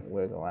Very good.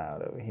 wiggle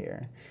out over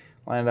here.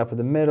 Line it up with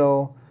the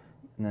middle,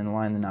 and then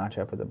line the notch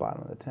up at the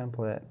bottom of the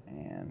template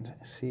and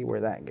see where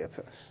that gets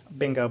us.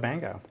 Bingo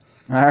bango.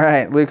 All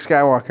right, Luke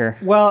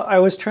Skywalker. Well, I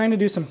was trying to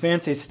do some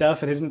fancy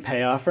stuff. It didn't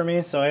pay off for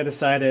me, so I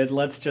decided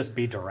let's just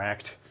be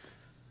direct.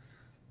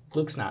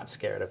 Luke's not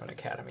scared of an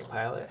Academy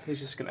pilot. He's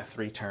just going to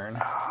 3-turn.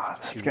 Oh,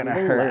 that's to going to the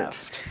hurt.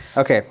 left.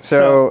 Okay,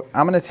 so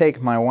I'm going to take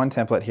my 1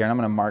 template here, and I'm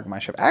going to mark my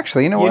ship.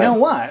 Actually, you know what? You know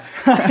what?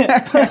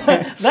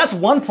 That's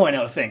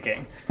 1.0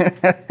 thinking.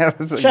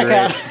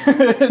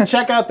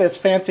 Check out this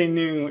fancy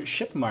new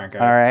ship marker.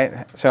 All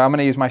right, so I'm going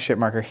to use my ship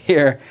marker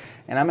here,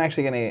 and I'm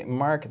actually going to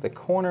mark the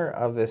corner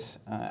of this,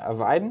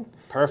 of Iden.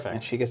 Perfect.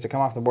 And she gets to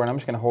come off the board. I'm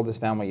just going to hold this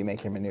down while you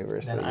make your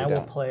maneuvers. Then so I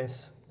will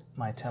place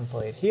my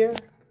template here,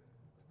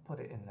 put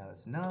it in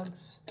those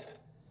nubs,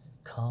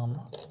 come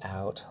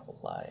out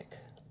like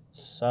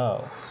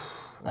so.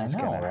 That's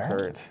going to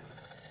hurt.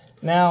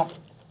 Now,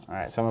 all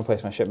right, so I'm going to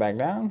place my ship back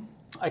down.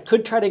 I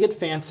could try to get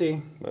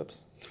fancy.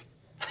 Whoops.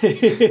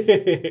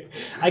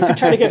 I could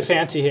try to get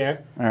fancy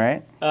here. All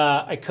right.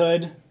 I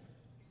could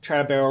try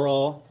a barrel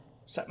roll,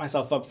 set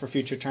myself up for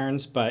future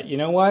turns, but you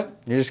know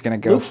what? You're just going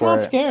to go Luke's for not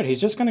it. scared.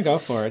 He's just going to go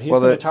for it. He's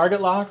going to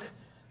target lock,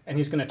 and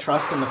he's going to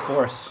trust in the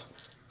Force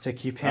to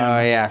keep him.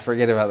 Oh, yeah,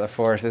 forget about the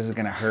Force. This is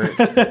going to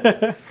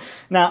hurt.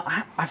 Now,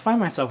 I find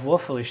myself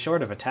woefully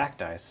short of attack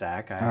dice,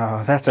 Zach.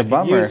 Oh, that's a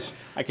bummer.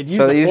 I could use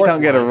so a you just fourth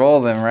don't get to one. roll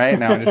them, right?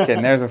 No, I'm just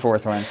kidding. There's a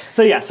 4th one.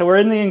 So yeah, so we're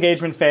in the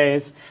engagement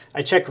phase.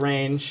 I check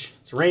range.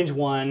 It's range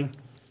 1,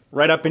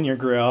 right up in your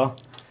grill.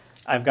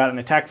 I've got an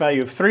attack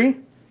value of 3.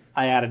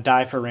 I add a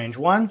die for range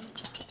 1.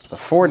 The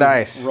 4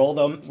 dice. Roll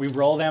them. We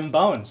roll them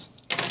bones.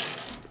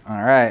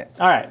 All right.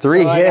 All right.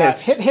 3 so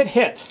hits. I got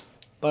hit.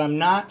 But I'm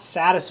not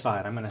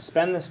satisfied. I'm going to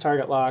spend this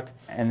target lock.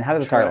 And how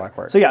does the target lock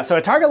work? So yeah, so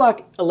a target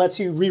lock lets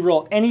you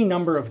re-roll any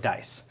number of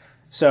dice.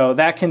 So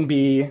that can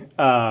be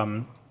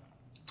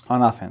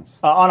On offense.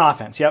 On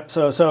offense, yep.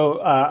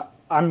 So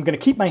I'm going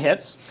to keep my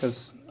hits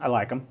because I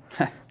like them.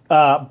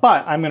 But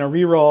I'm going to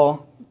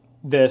re-roll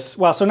this.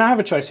 Well, so now I have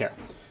a choice here.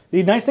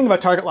 The nice thing about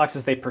target locks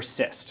is they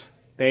persist.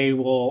 They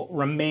will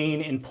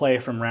remain in play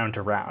from round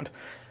to round.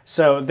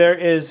 So there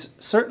is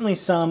certainly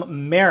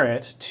some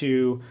merit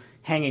to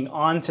hanging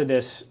on to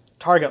this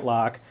target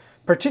lock,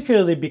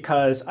 particularly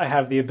because I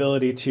have the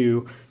ability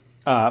to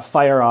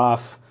fire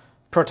off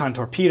proton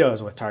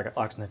torpedoes with target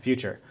locks in the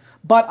future.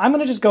 But I'm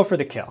going to just go for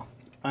the kill.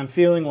 I'm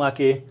feeling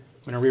lucky. I'm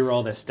going to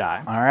re-roll this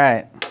die. All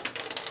right.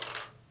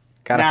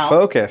 Gotta Now,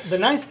 focus. The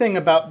nice thing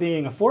about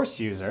being a force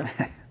user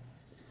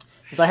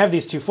is I have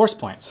these 2 force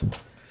points.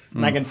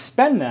 And I can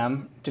spend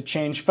them to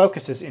change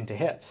focuses into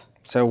hits.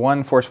 So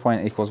 1 force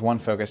point equals 1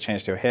 focus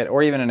change to a hit,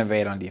 or even an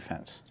evade on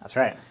defense. That's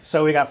right.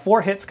 So we got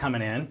 4 hits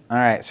coming in. All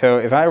right, so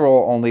if I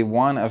roll only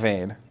 1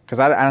 evade, because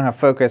I don't have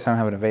focus, I don't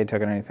have an evade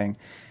token or anything.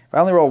 If I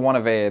only roll 1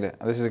 evade,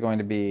 this is going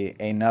to be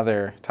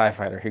another TIE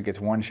fighter who gets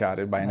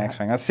one-shotted by an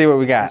X-Wing. Let's see what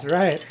we got. That's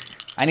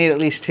right. I need at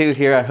least 2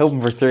 here. I'm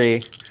hoping for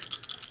 3.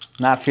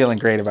 Not feeling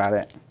great about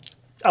it.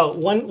 Oh,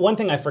 one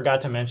thing I forgot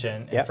to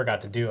mention and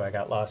forgot to do, I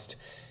got lost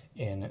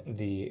in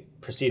the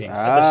proceedings.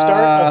 At the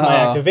start of my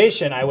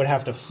activation, I would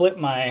have to flip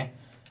my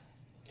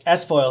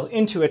S-foils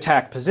into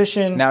attack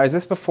position. Now, is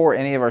this before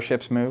any of our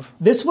ships move?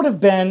 This would have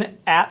been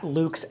at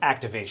Luke's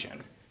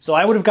activation. So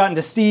I would have gotten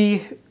to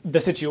see the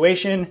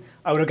situation.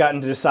 I would have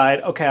gotten to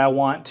decide, okay, I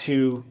want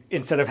to,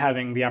 instead of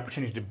having the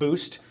opportunity to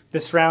boost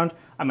this round,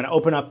 I'm going to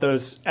open up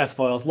those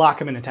S-foils, lock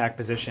them in attack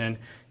position,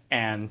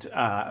 and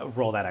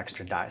roll that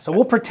extra die. So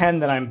we'll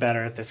pretend that I'm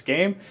better at this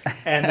game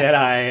and that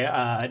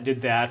I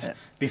did that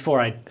before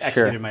I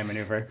executed my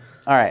maneuver.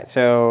 All right,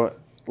 so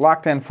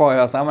locked in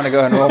foils. I'm going to go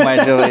ahead and roll my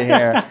agility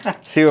here,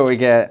 see what we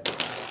get.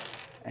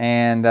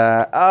 And,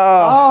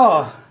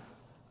 oh,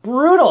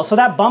 brutal. So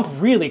that bump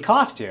really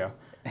cost you.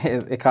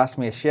 It cost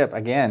me a ship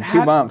again.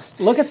 2 bumps.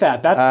 Look at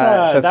that.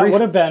 That's so that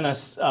would have been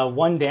a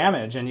 1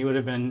 damage, and you would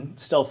have been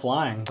still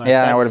flying. But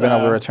yeah, and I would have been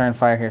able to return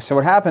fire here. So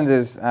what happens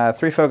is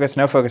 3 focus,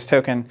 no focus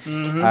token.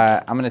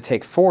 I'm going to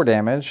take 4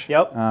 damage.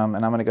 Yep. And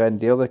I'm going to go ahead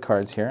and deal the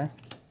cards here.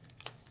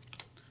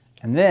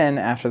 And then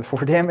after the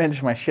 4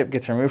 damage, my ship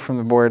gets removed from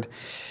the board.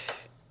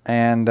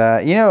 And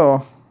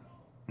no,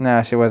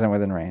 she wasn't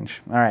within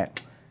range. All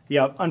right.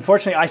 Yep.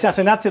 Unfortunately,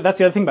 so that's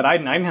the other thing. But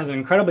Iden has an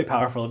incredibly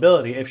powerful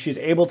ability. If she's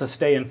able to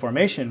stay in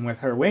formation with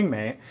her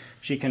wingmate,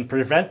 she can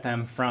prevent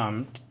them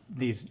from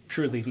these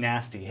truly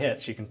nasty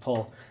hits. She can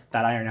pull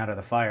that iron out of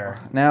the fire.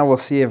 Now we'll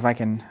see if I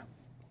can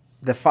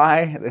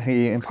defy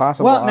the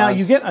impossible Well, now odds.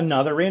 you get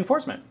another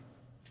reinforcement.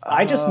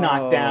 I just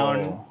knocked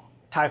down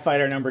TIE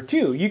Fighter number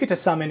 2. You get to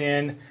summon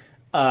in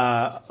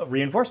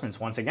reinforcements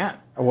once again.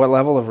 What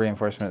level of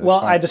reinforcement? Well,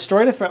 I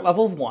destroyed a threat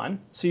level of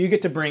 1, so you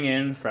get to bring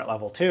in threat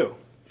level 2.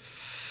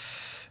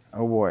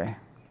 Oh boy.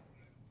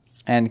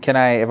 And can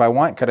I, if I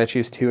want, could I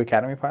choose 2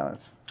 Academy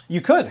pilots? You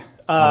could.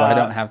 I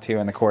don't have 2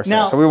 in the core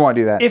now, set, so we won't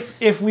do that.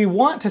 If we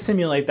want to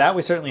simulate that,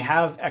 we certainly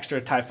have extra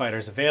TIE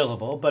fighters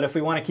available. But if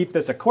we want to keep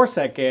this a core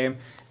set game,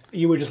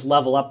 you would just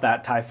level up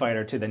that TIE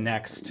fighter to the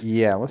next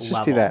Yeah, let's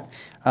just do that.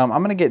 I'm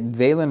going to get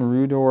Valen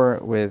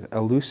Rudor with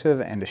Elusive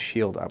and a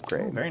shield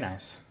upgrade. Oh, very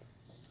nice.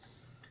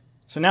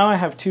 So now I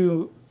have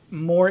 2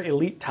 more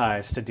elite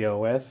ties to deal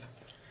with.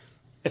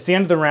 It's the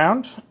end of the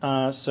round,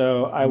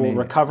 so I will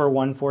recover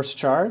 1 force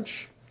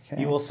charge.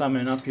 Okay. You will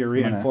summon up your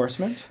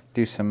reinforcement.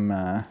 Do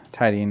some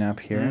tidying up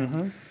here.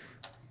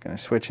 Going to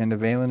switch into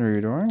Valen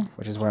Rudor,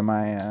 which is where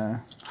my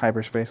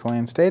hyperspace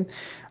land stayed.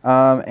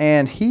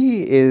 And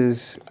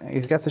he's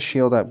got the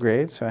shield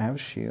upgrade, so I have a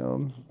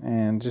shield.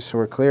 And just so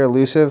we're clear,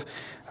 Elusive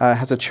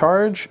has a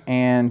charge,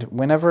 and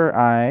whenever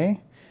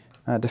I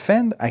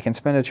defend, I can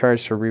spend a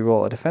charge to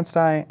reroll a defense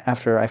die.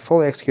 After I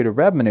fully execute a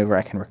rev maneuver,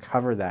 I can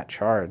recover that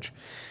charge.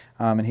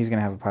 And he's going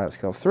to have a pilot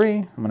skill of 3.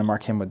 I'm going to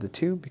mark him with the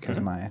 2 because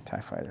my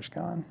TIE fighter's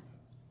gone.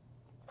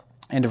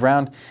 End of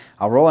round.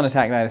 I'll roll an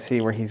attack die to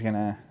see where he's going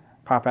to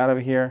pop out of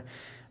here.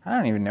 I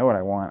don't even know what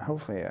I want.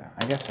 Hopefully,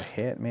 I guess a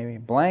hit, maybe.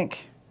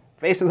 Blank.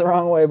 Face it the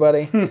wrong way,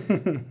 buddy.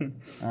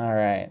 All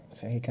right.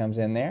 So he comes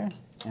in there,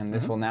 and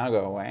this will now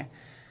go away.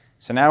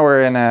 So now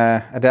we're in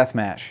a death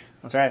match.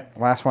 That's right.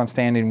 Last one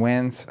standing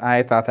wins.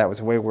 I thought that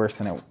was way worse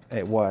than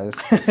it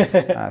was.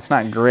 It's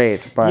not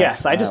great, but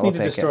yes, I just need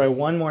to destroy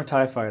 1 more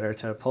TIE fighter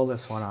to pull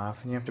this one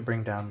off, and you have to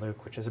bring down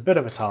Luke, which is a bit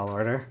of a tall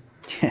order.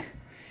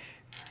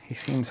 He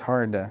seems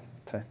hard to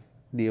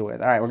deal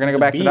with. All right, we're going to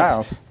go back to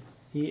dials.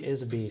 He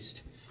is a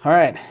beast. All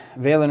right,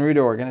 Valen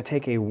Rudor, we're going to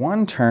take a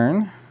 1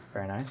 turn.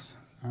 Very nice.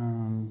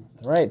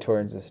 Right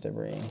towards this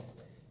debris.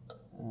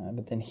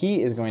 But then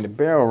he is going to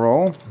barrel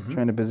roll,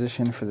 trying to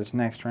position for this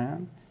next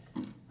round.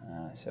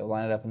 So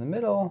line it up in the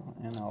middle,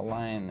 and I'll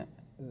line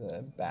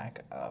the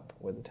back up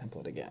with the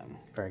template again.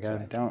 Very good. So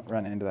I don't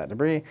run into that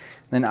debris.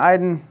 Then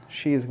Iden,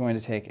 she is going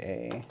to take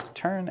a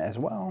turn as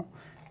well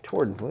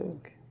towards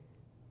Luke.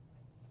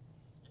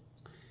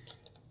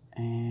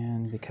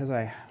 And because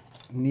I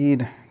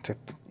need to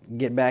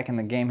get back in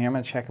the game here, I'm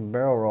going to check a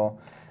barrel roll.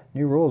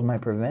 New rules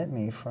might prevent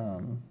me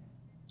from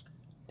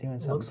doing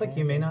something. Looks like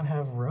you may not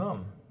have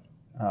room.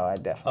 Oh, I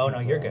definitely. Oh, no,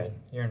 you're good.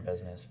 You're in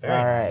business. Very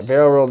All nice. right,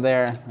 barrel rolled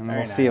there, and Very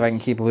we'll see if I can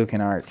nice. keep Luke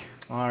in arc.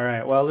 All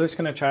right. Well, Luke's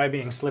going to try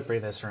being slippery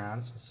this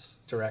round since it's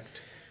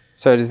direct.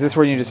 So is this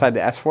where you decide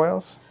the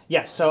S-foils?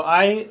 Yes, so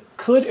I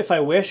could, if I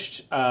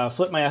wished,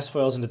 flip my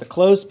S-foils into the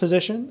closed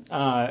position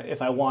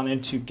if I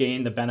wanted to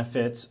gain the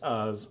benefits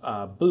of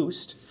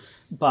boost.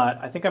 But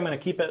I think I'm going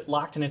to keep it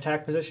locked in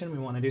attack position. We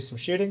want to do some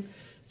shooting.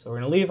 So we're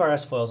going to leave our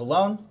S-foils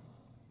alone.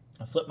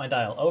 I'll flip my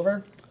dial over.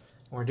 And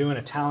we're doing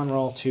a talon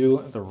roll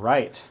to the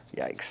right.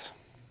 Yikes.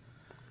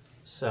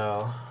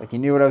 So It's like you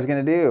knew what I was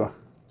going to do.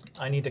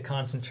 I need to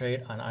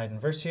concentrate on Iden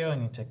Versio. I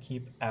need to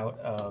keep out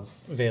of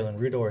Valen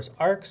Rudor's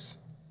arcs.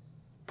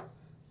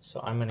 So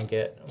I'm going to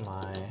get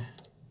my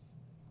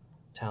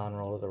talon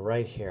roll to the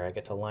right here. I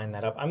get to line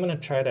that up. I'm going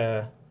to try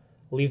to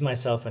leave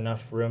myself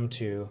enough room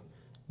to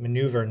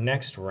maneuver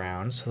next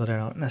round so that I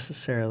don't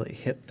necessarily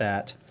hit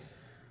that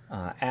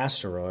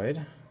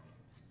asteroid.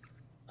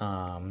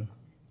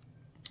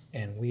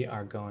 And we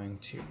are going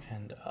to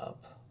end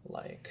up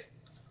like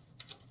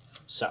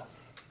so.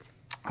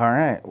 All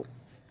right.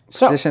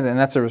 So Positions, and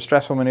that's a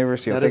stressful maneuver,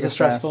 so you'll that take is a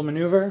stress. stressful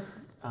maneuver,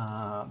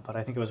 but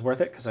I think it was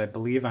worth it because I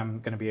believe I'm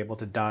going to be able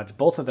to dodge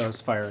both of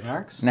those firing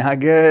arcs. Not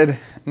good.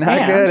 Not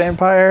And- good,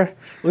 Empire.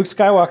 Luke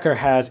Skywalker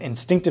has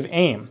instinctive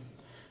aim,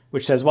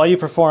 which says while you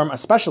perform a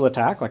special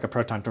attack, like a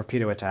proton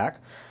torpedo attack,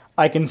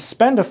 I can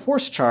spend a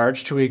force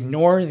charge to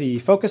ignore the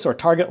focus or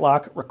target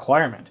lock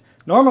requirement.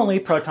 Normally,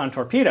 proton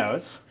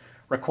torpedoes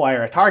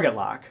require a target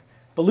lock,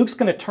 but Luke's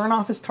going to turn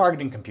off his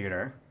targeting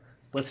computer,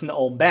 listen to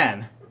old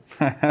Ben,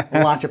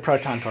 launch a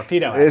proton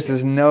torpedo at This you.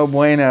 is no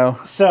bueno.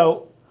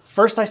 So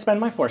first I spend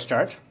my force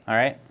charge, All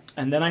right.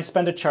 and then I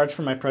spend a charge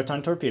for my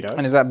proton torpedoes.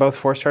 And is that both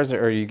force charges,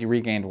 or you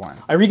regained one?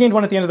 I regained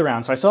one at the end of the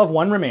round, so I still have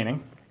one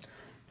remaining.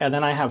 And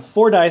then I have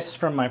 4 dice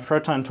from my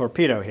proton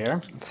torpedo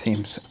here.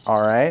 Seems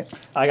all right.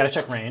 I got to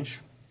check range.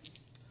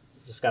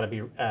 This has got to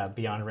be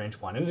beyond range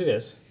 1, and it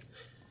is.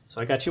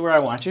 So I got you where I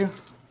want you.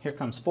 Here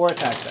comes 4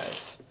 attack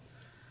dice.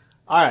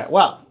 All right,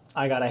 well,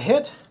 I got a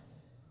hit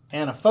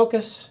and a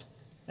focus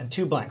and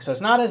 2 blanks. So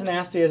it's not as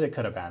nasty as it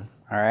could have been.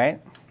 All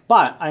right.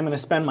 But I'm going to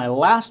spend my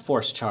last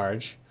force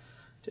charge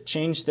to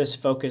change this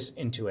focus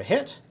into a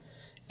hit.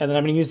 And then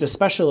I'm going to use the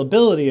special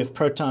ability of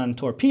proton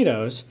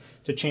torpedoes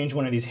to change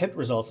one of these hit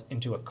results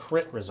into a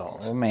crit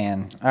result. Oh,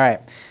 man. All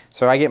right.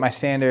 So I get my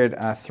standard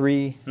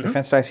 3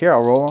 defense dice here.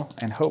 I'll roll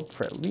and hope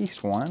for at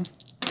least 1.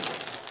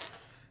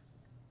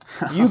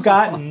 You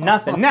got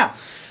nothing. Now,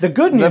 the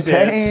good news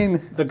pain.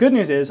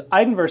 is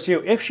Iden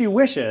Versio, if she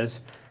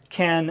wishes,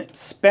 can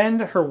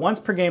spend her once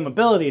per game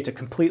ability to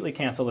completely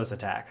cancel this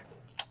attack.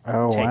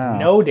 Oh, Take wow.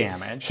 no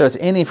damage, So it's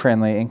any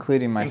friendly,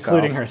 including myself.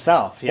 including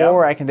herself. Yeah.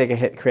 Or I can take a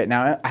hit crit.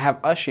 Now, I have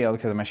a shield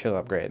because of my shield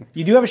upgrade.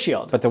 You do have a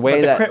shield, But the way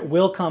that- crit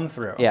will come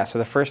through. Yeah, so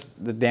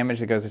the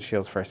damage that goes to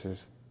shields first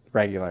is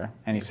regular,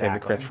 and you save the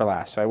Exactly. crits for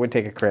last. So I would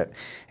take a crit.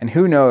 And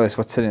who knows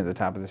what's sitting at the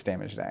top of this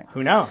damage deck?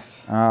 Who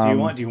knows? Do you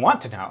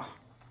want to know?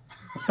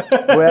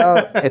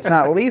 Well, it's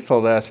not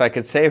lethal, though, so I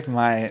could save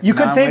my You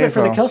could save it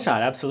for the non-lethal. kill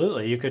shot,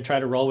 absolutely. You could try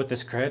to roll with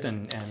this crit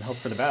and hope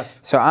for the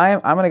best. So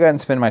I'm going to go ahead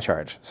and spend my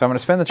charge. So I'm going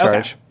to spend the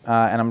charge,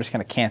 and I'm just going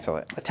to cancel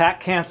it.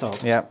 Attack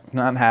canceled. Yep,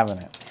 not having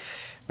it.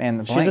 Man,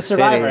 the She's blank a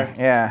survivor. City,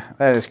 yeah,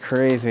 that is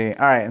crazy.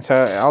 All right, and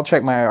so I'll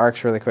check my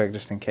arcs really quick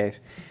just in case.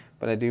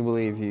 But I do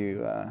believe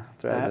you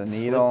thread That the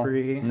needle.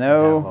 slippery No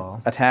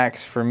devil.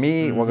 attacks for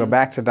me. We'll go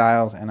back to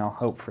dials, and I'll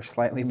hope for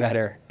slightly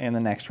better in the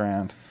next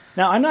round.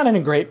 Now, I'm not in a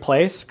great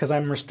place because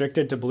I'm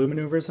restricted to blue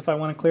maneuvers if I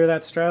want to clear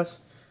that stress.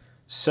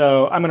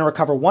 So I'm going to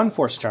recover 1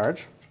 force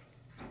charge.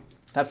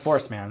 That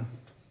force, man.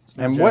 It's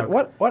no And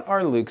joke. what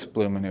are Luke's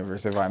blue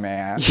maneuvers, if I may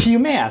ask? You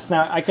may ask.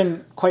 Now, I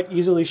can quite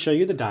easily show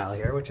you the dial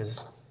here, which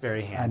is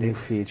very A handy. new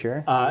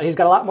feature. He's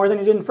got a lot more than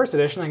he did in first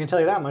edition, I can tell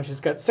you that much.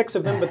 He's got 6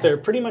 of them, but they're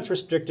pretty much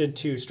restricted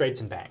to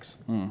straights and banks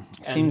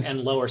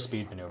and lower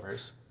speed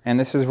maneuvers. And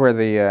this is where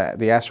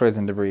the asteroids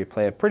and debris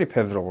play a pretty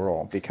pivotal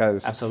role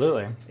because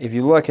Absolutely. if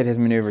you look at his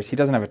maneuvers, he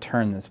doesn't have a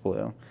turn that's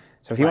blue.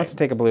 So if he wants Right. to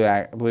take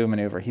a blue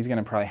maneuver, he's going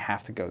to probably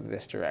have to go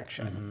this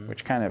direction,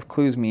 which kind of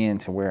clues me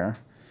into where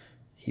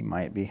he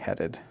might be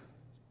headed.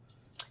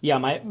 Yeah,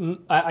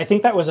 I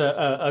think that was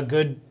a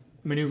good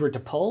maneuver to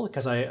pull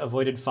because I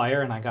avoided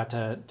fire and I got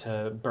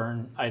to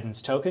burn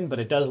Iden's token, but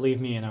it does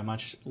leave me in a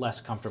much less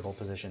comfortable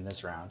position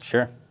this round.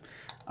 Sure.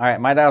 All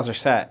right, my dials are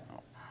set.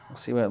 We'll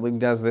see what Luke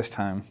does this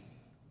time.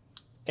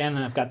 And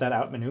I've got that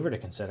outmaneuver to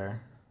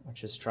consider,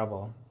 which is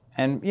trouble.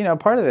 And, you know,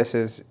 part of this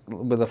is,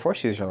 with a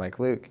force user like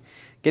Luke,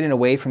 getting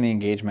away from the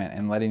engagement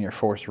and letting your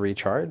force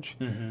recharge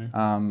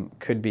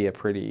could be a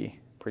pretty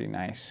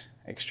nice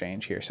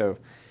exchange here. So,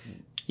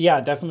 Yeah,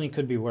 it definitely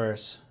could be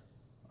worse.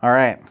 all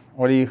right,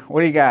 what do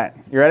you got?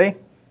 You ready?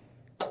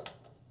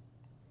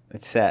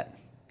 It's set.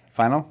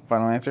 Final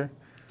answer?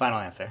 Final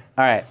answer.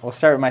 All right, we'll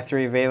start with my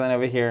 3. Valen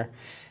over here.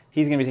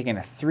 He's going to be taking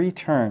a 3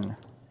 turn.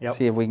 Yep.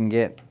 See if we can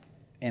get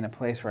in a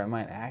place where I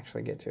might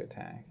actually get to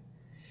attack.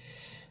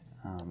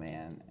 Oh,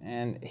 man.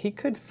 And he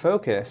could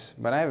focus,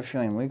 but I have a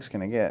feeling Luke's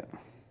going to get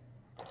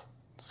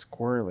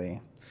squirrely.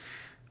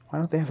 Why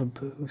don't they have a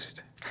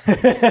boost?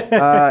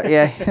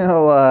 Yeah,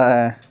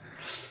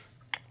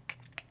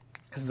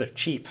 Because they're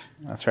cheap.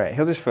 That's right.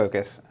 He'll just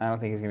focus. I don't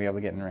think he's going to be able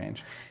to get in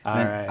range. All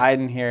and right.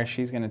 Iden here,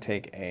 she's going to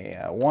take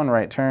a 1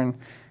 right turn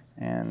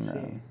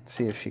and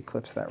see if she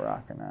clips that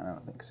rock or not. I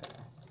don't think so.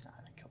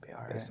 I think he'll be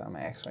all right. Based on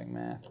my X-Wing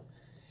math.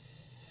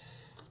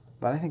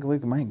 But I think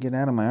Luke might get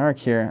out of my arc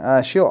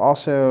here. She'll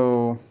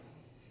also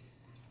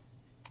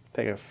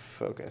take a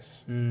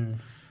focus.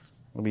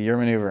 It'll be your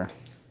maneuver,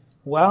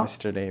 well,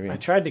 Mr. Davy. I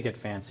tried to get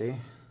fancy.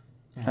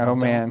 Oh,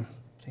 man.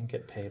 I think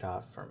it paid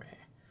off for me.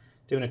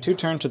 Doing a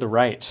 2-turn to the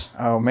right.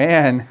 Oh,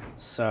 man.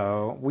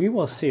 So we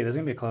will see. This is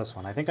going to be a close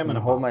one. I think I'm going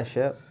to hold my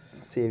ship.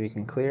 See if you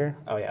can clear.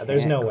 Oh, yeah.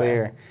 There's no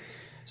clear. way.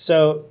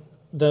 So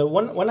the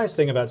one nice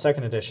thing about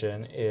 2nd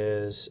edition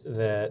is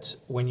that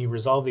when you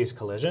resolve these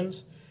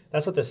collisions,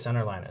 that's what this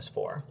center line is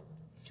for.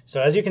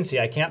 So as you can see,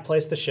 I can't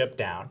place the ship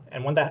down.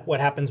 And what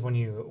happens when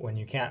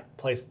you can't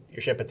place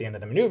your ship at the end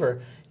of the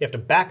maneuver, you have to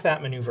back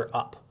that maneuver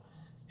up.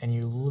 And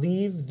you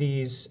leave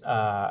these,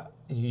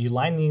 you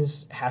line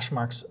these hash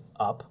marks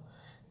up,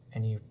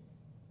 and you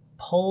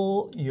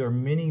pull your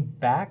mini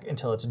back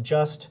until it's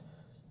just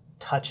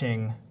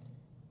touching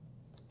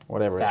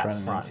whatever it's that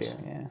running front. into.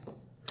 Yeah.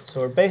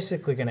 So we're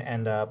basically going to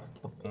end up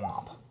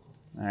womp. All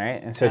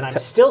right. And so I'm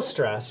still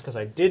stressed because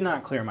I did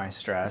not clear my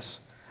stress.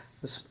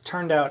 This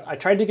turned out, I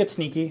tried to get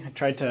sneaky. I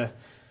tried to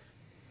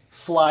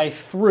fly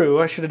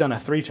through. I should have done a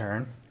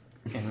 3-turn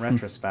in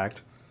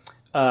retrospect.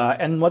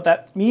 And what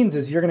that means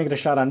is you're going to get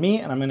a shot on me,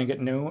 and I'm going to get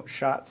no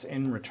shots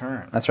in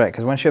return. That's right,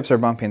 because when ships are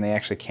bumping, they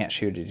actually can't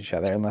shoot at each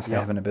other unless they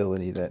have an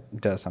ability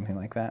that does something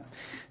like that.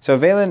 So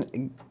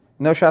Valen,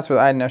 no shots with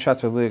Iden, no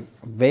shots with Luke.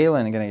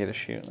 Valen going to get a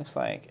shoot. Looks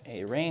like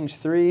a range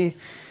 3.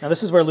 Now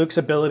this is where Luke's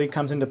ability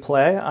comes into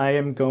play. I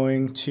am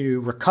going to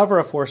recover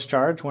a force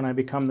charge when I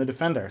become the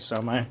defender.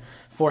 So my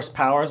force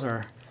powers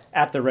are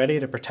at the ready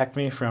to protect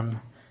me from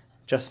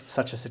just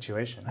such a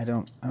situation. I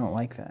don't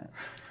like that.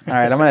 All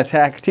right, I'm going to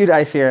attack 2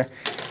 dice here.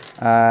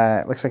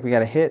 Looks like we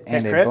got a hit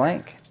and a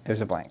blank.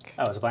 There's a blank.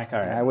 Oh, it's a blank. All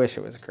right. I wish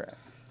it was a crit.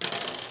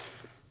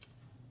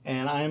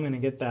 And I'm going to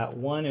get that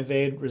 1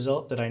 evade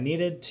result that I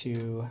needed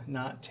to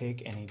not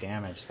take any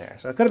damage there.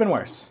 So it could have been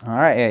worse. All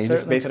right, yeah, you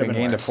just Certainly basically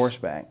gained a force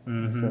back.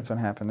 So that's what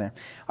happened there.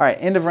 All right,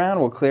 end of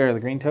round, we'll clear the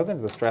green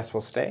tokens. The stress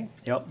will stay.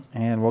 Yep.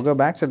 And we'll go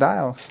back to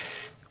dials.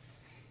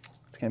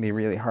 It's going to be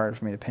really hard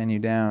for me to pin you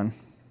down.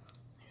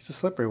 It's a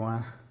slippery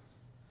one.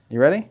 You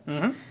ready?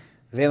 Mm-hmm.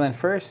 Valen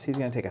first. He's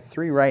going to take a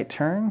 3 right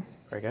turn.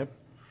 Very good.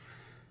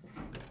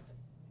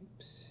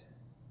 Oops.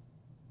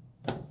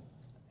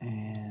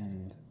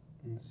 And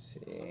let's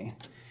see.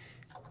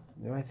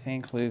 Do I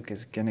think Luke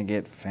is going to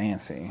get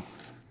fancy?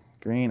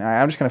 Green. All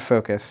right, I'm just going to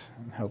focus.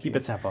 Keep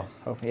it simple.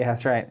 Yeah,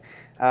 that's right.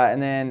 And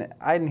then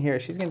Iden here,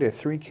 she's going to do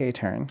a 3K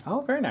turn.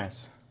 Oh, very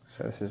nice.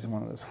 So this is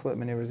one of those flip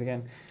maneuvers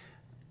again.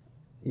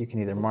 You can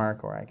either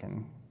mark or I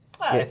can...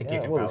 I think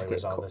you can probably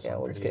resolve this one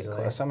we'll pretty get easily.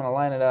 close. So I'm going to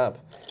line it up.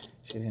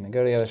 She's going to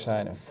go to the other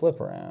side and flip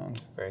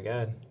around. Very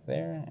good.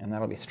 There, and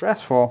that'll be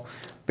stressful.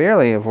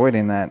 Barely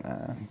avoiding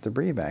that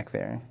debris back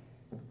there.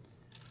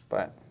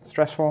 But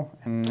stressful,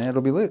 and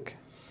it'll be Luke.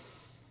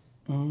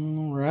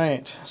 All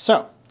right.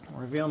 So, I'll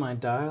reveal my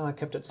dial. I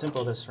kept it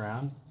simple this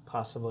round,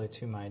 possibly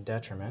to my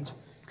detriment.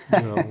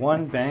 Do a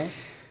 1 bank,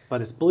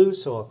 but it's blue,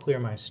 so I'll clear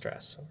my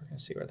stress. So we're going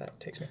to see where that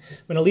takes me.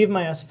 I'm going to leave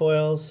my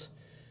S-foils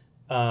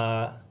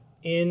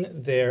in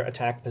their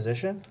attack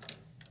position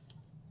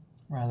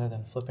rather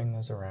than flipping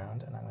those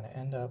around, and I'm going to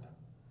end up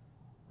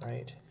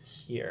right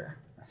here.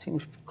 That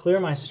seems Clear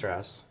my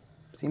stress.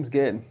 Seems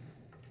good.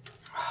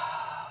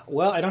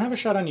 Well, I don't have a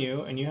shot on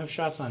you, and you have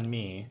shots on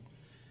me.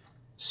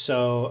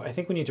 So I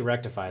think we need to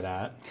rectify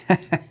that. I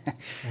think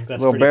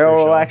that's little pretty barrel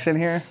crucial. roll action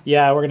here.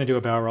 Yeah, we're going to do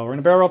a barrel roll. We're going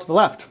to barrel roll to the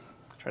left.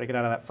 Try to get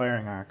out of that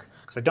firing arc.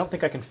 Because I don't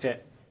think I can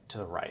fit to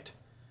the right.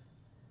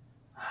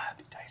 It'd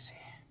be dicey.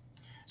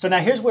 So now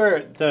here's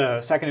where the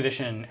 2nd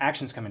edition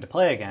actions come into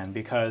play again,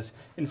 because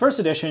in 1st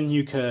edition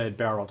you could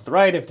barrel roll to the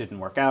right. If it didn't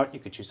work out,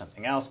 you could choose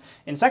something else.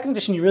 In 2nd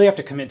edition you really have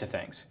to commit to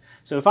things.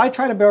 So if I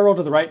try to barrel roll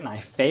to the right and I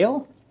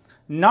fail,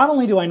 not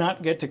only do I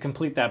not get to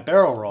complete that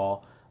barrel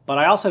roll, but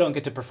I also don't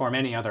get to perform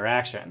any other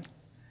action.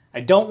 I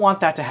don't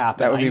want that to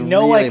happen. That would be I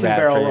know really I can bad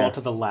barrel for you. roll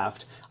to the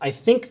left. I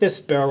think this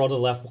barrel roll to the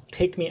left will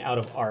take me out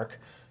of arc.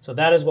 So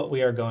that is what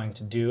we are going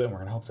to do, and we're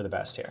going to hope for the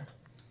best here.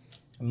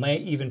 I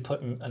might even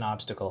put an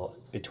obstacle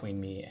between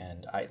me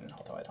and Iden,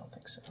 although I don't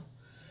think so.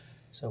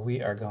 So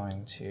we are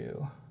going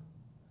to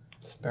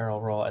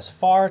barrel roll as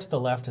far to the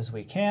left as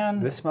we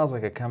can. This smells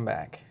like a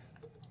comeback.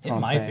 It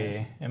might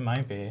be. It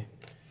might be.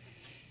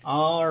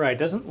 All right.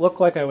 Doesn't look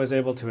like I was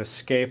able to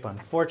escape,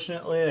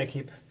 unfortunately. I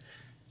keep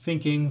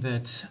thinking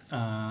that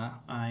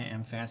I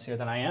am fancier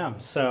than I am.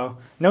 So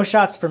no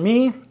shots for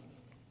me.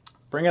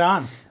 Bring it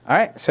on. All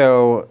right,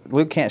 so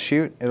Luke can't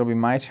shoot. It'll be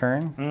my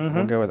turn.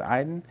 We'll go with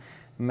Iden.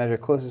 Measure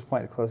closest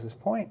point to closest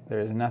point. There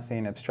is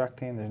nothing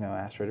obstructing. There's no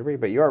asteroid debris,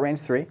 but you're at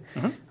range 3.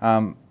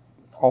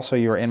 Also,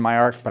 you're in my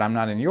arc, but I'm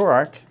not in your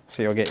arc,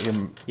 so you'll get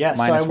your Yeah,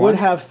 so I minus would 1.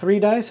 have 3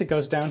 dice. It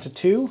goes down to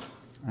 2.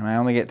 And I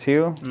only get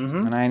 2,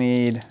 and I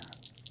need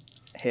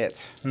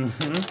hits. Hit,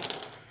 Looks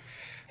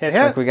hit.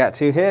 like we got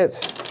 2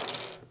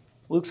 hits.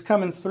 Luke's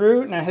coming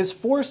through. Now his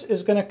force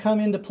is going to come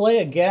into play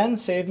again,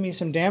 save me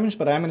some damage,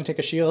 but I'm going to take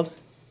a shield.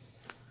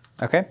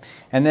 Okay.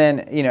 And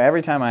then, you know,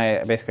 every time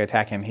I basically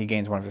attack him, he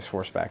gains one of his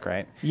force back,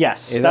 right?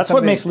 Yes. That's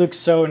what makes Luke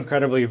so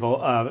incredibly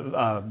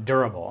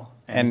durable.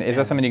 And is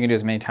that something you can do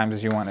as many times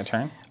as you want in a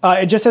turn?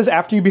 It just says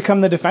after you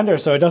become the defender,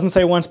 so it doesn't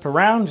say once per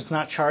round. It's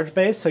not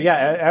charge-based. So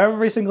yeah,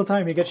 every single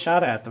time he gets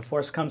shot at, the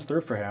force comes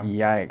through for him.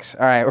 Yikes.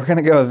 All right, we're going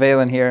to go with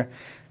Valen here.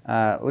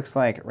 Looks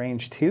like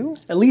range 2.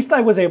 At least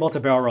I was able to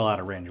barrel roll out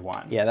of range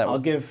 1. Yeah, I'll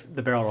give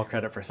the barrel roll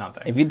credit for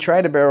something. If you'd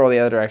tried to barrel roll the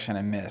other direction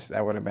and missed,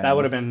 that would have been... That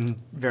would have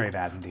been very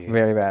bad indeed.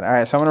 Very bad. All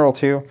right, so I'm going to roll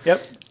 2.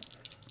 Yep.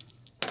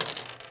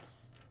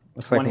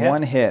 Looks like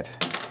one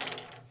hit.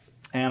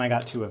 And I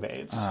got 2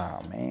 evades. Oh,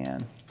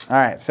 man. All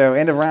right, so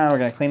end of round, we're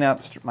going to clean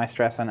up my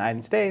stress on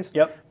Iden stays.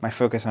 Yep. My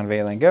focus on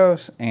Valen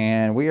goes,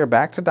 and we are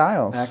back to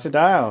dials. Back to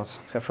dials.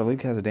 Except for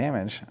Luke has a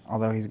damage,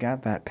 although he's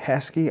got that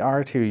pesky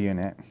R2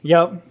 unit.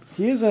 Yep.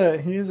 He is a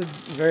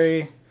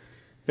very,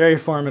 very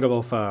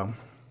formidable foe.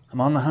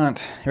 I'm on the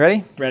hunt. You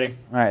ready? Ready.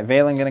 All right,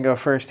 Valen going to go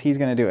first. He's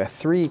going to do a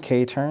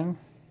 3K turn.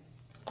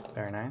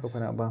 Very nice.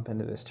 Hoping I'll bump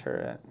into this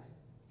turret.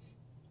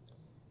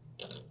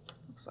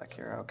 Looks like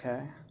you're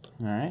okay.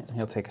 All right,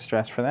 he'll take a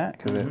stress for that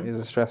because it is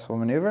a stressful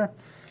maneuver.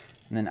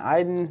 And then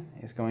Iden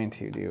is going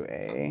to do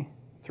a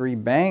 3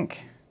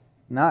 bank.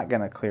 Not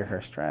going to clear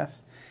her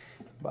stress,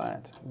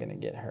 but I'm going to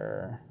get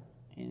her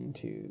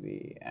into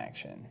the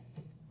action.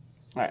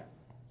 All right.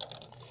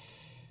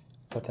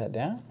 Put that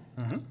down.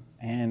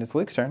 And it's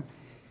Luke's turn.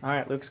 All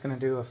right, Luke's going to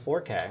do a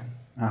 4K.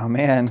 Oh,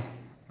 man.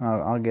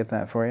 I'll get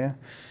that for you.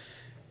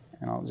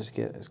 And I'll just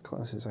get as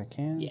close as I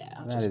can.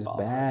 Yeah, that is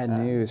bad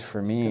news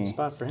for me. Good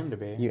spot for him to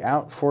be. You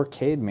out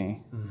 4K'd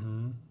me.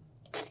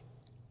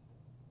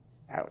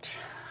 Ouch.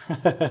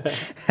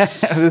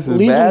 This is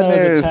Leaving bad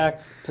those news.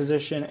 attack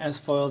position as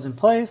foils in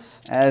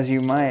place. As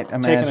you might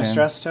imagine. Taking a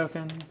stress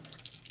token.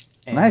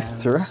 Nice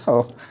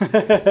throw.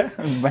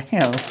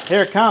 Bam.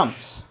 Here it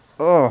comes.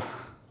 Oh.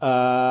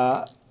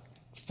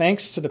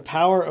 Thanks to the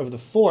power of the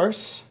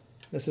force,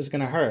 this is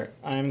going to hurt.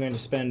 I'm going to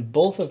spend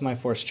both of my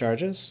force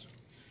charges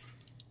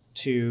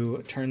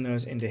to turn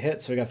those into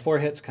hits. So we got 4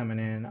 hits coming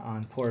in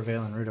on poor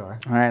Valen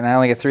Rudor. All right, and I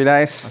only get 3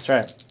 dice. That's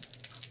right.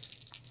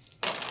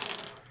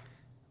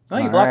 Oh,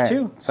 you blocked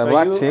 2. So I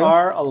blocked 2. You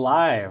are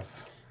alive.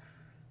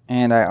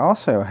 And I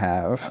also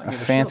have a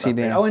fancy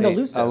dancy. Oh, and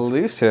elusive.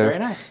 Elusive. Very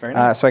nice, very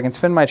nice. So I can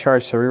spend my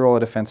charge to reroll a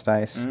defense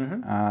dice.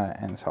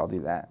 And so I'll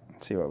do that.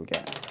 See what we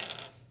get.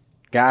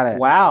 Got it.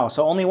 Wow,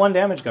 so only 1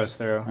 damage goes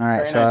through. All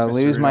right, so I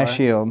lose my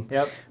shield.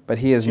 Yep. But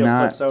he is shield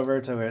not... flips over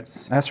to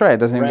its That's right, it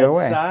doesn't even go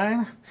away.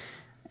 side.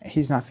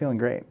 He's not feeling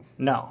great.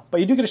 No,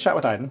 but you do get a shot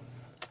with Iden.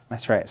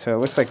 That's right. So it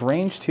looks like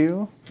range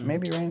 2,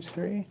 maybe range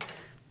 3.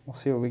 We'll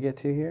see what we get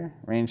to here.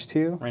 Range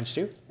 2. Range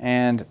 2.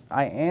 And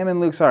I am in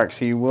Luke's arc,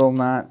 so you will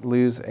not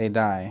lose a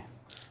die.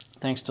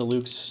 Thanks to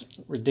Luke's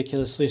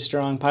ridiculously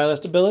strong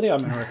pilot ability, I'm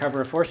going to recover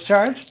a force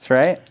charge. That's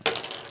right.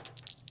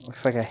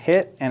 Looks like a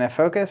hit and a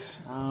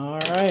focus. All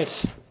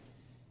right.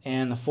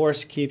 And the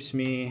force keeps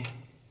me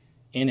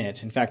in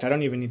it. In fact, I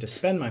don't even need to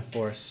spend my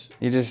force.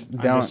 You just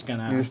don't. I'm just going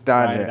to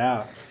dodge ride it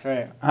out. That's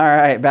right. All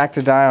right, back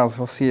to dials.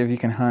 We'll see if you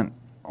can hunt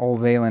old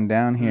Valen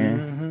down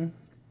here.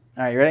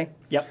 All right, you ready?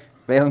 Yep.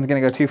 Valen's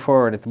going to go 2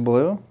 forward. It's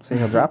blue, so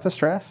he'll drop the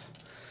stress.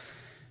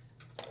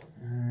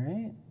 All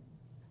right.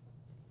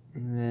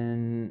 And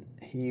then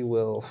he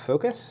will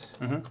focus.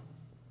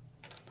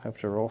 Hope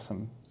to roll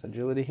some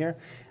agility here.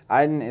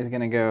 Iden is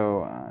going to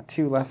go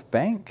 2 left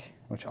bank,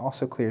 which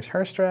also clears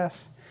her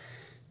stress.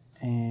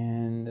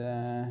 And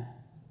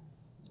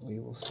we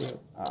will see.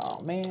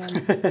 Oh, man.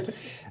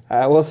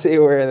 We'll see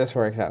where this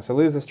works out. So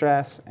lose the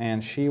stress,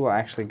 and she will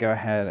actually go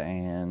ahead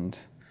and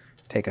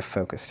take a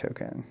focus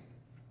token.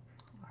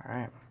 All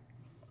right.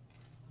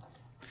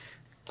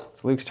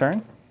 It's Luke's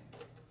turn.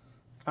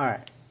 All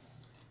right.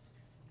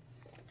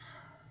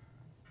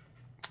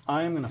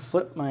 I am going to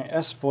flip my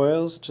S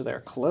foils to their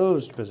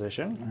closed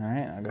position. All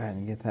right, I'll go ahead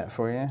and get that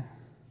for you.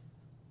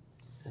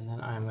 And then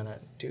I'm going to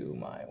do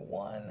my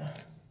 1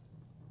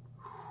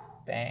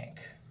 bank.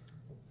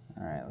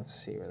 All right, let's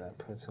see where that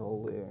puts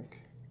old Luke.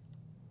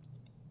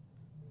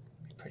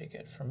 Pretty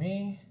good for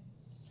me.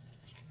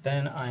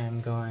 Then I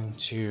am going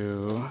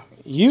to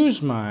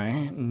use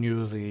my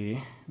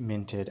newly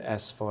minted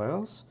S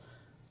foils.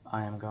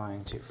 I am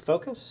going to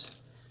focus.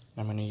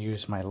 I'm going to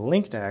use my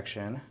linked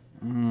action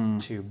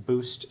to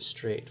boost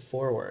straight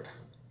forward.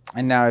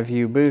 And now if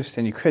you boost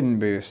and you couldn't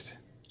boost,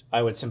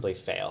 I would simply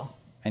fail.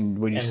 and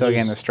would you still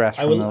gain the stress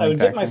from the I would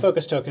linked get my action?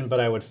 focus token, but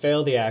I would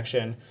fail the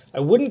action.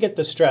 I wouldn't get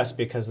the stress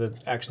because the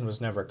action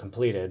was never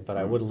completed, but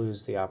I would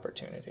lose the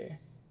opportunity.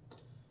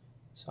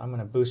 So I'm going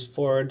to boost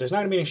forward. There's not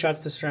going to be any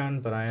shots this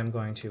round, but I am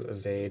going to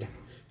evade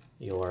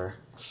your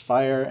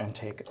fire and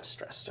take a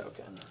stress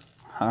token.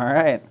 All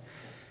right.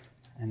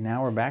 And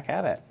now we're back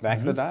at it. Back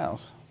to the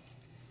dials.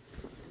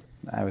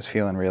 I was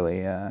feeling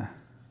really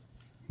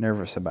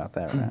nervous about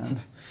that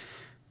round.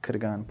 Could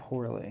have gone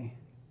poorly.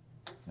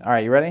 All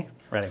right, you ready?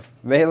 Ready.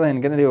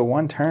 Valen, going to do a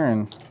 1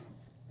 turn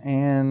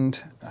and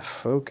a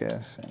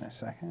focus in a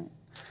second,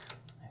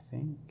 I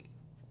think.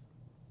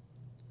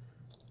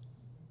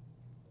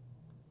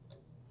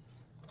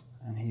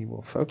 he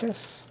will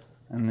focus.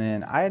 And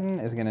then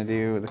Aiden is going to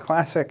do the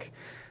classic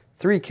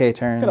 3K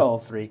turn. Good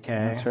old 3K.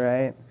 That's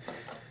right.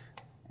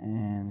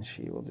 And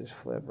she will just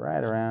flip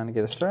right around and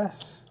get a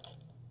stress.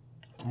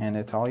 And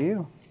it's all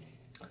you.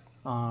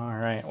 All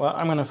right. Well,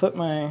 I'm going to flip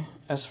my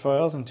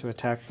S-foils into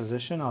attack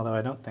position, although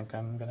I don't think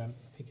I'm going to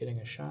be getting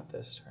a shot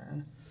this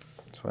turn.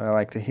 That's what I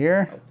like to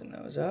hear. Open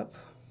those up.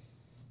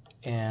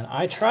 And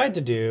I tried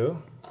to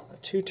do a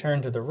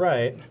 2-turn to the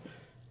right,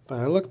 but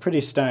I look pretty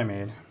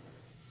stymied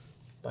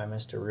by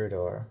Mr.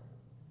 Rudor.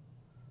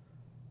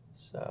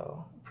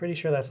 So, pretty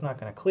sure that's not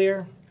going to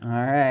clear. All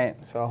right.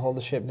 So I'll hold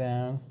the ship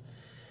down.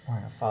 We're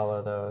going to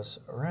follow those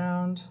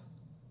around.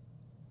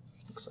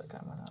 Looks like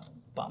I'm going to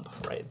bump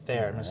right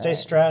there. I'm going to stay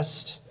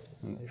stressed.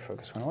 And your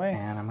focus went away.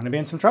 And I'm going to be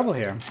in some trouble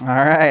here. All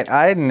right.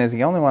 Aiden is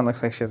the only one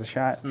looks like she has a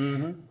shot.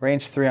 Mm-hmm.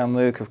 Range 3 on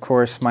Luke, of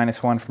course,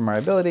 -1 from our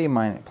ability,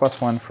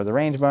 +1 for the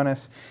range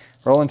bonus.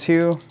 Rolling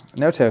 2,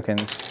 no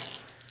tokens.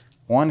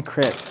 1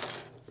 crit.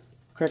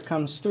 Crit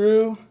comes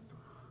through.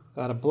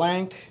 Got a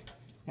blank.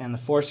 And the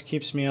force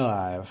keeps me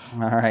alive.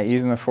 All right.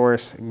 Using the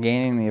force,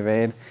 gaining the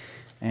evade.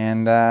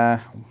 And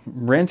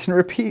rinse and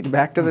repeat.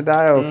 Back to the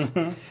dials.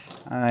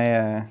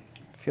 I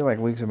feel like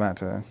Luke's about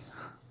to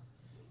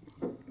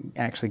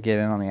actually get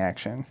in on the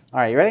action. All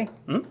right, you ready?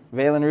 Mm-hmm.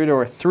 Valen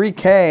Rudor,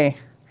 3K.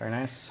 Very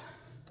nice.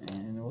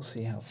 And we'll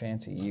see how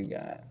fancy you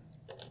got.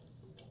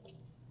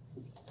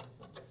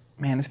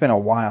 Man, it's been a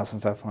while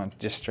since I've flown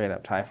just straight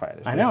up TIE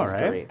fighters. I know, this is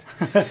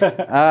right?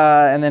 Great.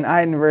 And then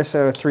Aiden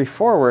Verso, 3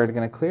 forward,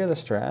 going to clear the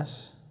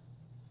stress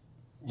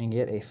and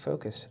get a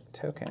focus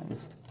token.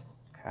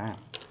 Okay.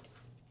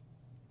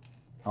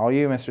 All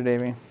you, Mr.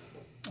 Davy.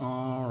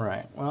 All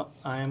right. Well,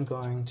 I am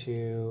going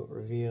to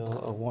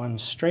reveal a 1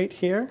 straight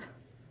here.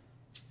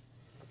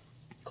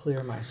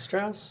 Clear my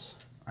stress.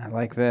 I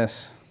like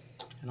this.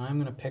 And I'm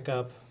going to pick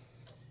up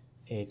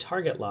a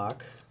target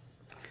lock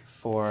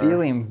for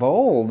Feeling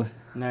bold.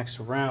 next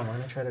round. We're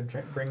going to try to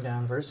bring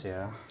down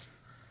Versio.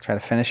 Try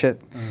to finish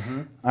it.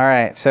 All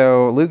right,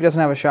 so Luke doesn't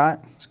have a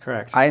shot. That's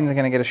correct. Aiden's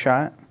going to get a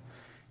shot.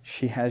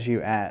 She has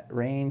you at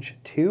range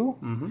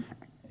 2.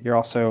 You're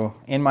also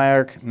in my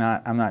arc.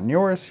 I'm not in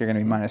yours. You're going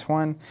to be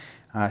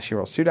 -1. She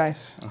rolls 2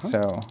 dice.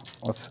 So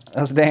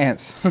let's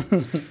dance.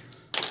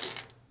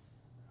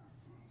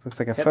 Looks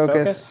like a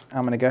focus.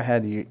 I'm going to go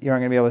ahead. You aren't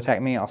going to be able to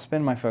attack me. I'll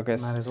spin my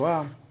focus. Might as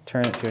well.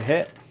 Turn it to a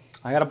hit.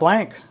 I got a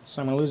blank,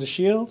 so I'm going to lose a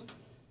shield.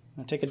 I'm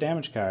going to take a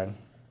damage card.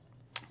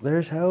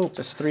 There's hope.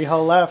 Just 3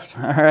 hull left.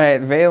 All right,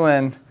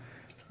 Valen.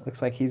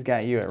 Looks like he's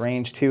got you at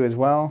range 2 as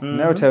well.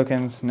 No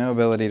tokens, no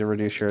ability to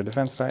reduce your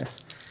defense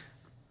dice.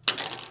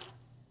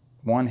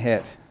 1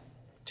 hit.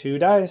 2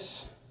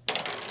 dice.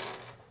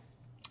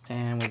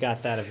 And we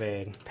got that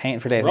evade.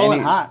 Paint for days.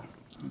 Rolling hot.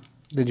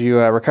 Did you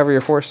recover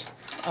your force?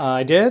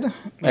 I did.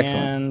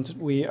 Excellent.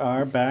 And we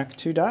are back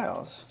 2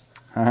 dials.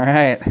 All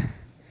right.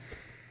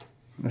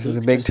 This is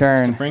a big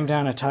turn. To bring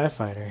down a TIE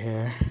fighter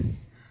here.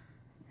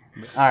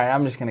 All right,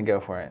 I'm just going to go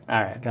for it.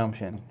 All right.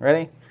 Gumption.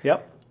 Ready?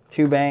 Yep.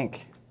 2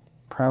 bank.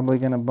 Probably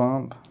going to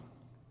bump.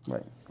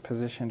 But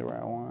position to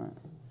where I want.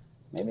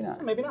 Maybe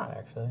not. Maybe not,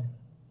 actually.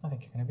 I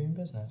think you're going to be in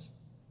business.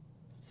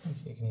 I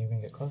think you can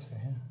even get closer,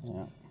 yeah.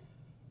 Yeah.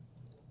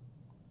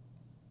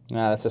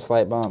 No, that's a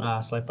slight bump.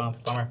 Slight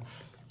bump. Bummer.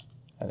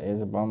 That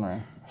is a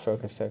bummer.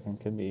 Focus token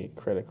could be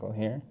critical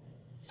here.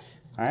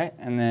 All right,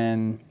 and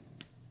then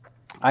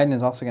Aiden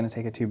is also going to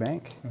take a 2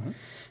 bank.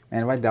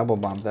 Man, if I double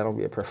bump, that'll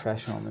be a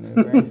professional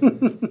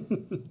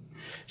maneuver.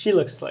 She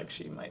looks like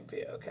she might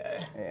be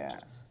okay. Yeah.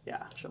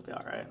 Yeah, she'll be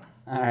all right.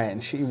 All right,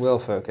 and she will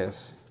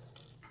focus.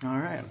 All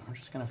right, we're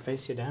just going to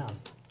face you down.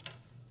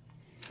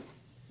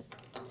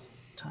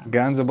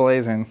 Guns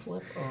a-blazing.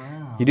 Flip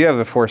around. You do have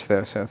the force,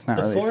 though, so it's not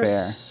The really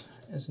fair. force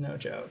is no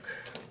joke.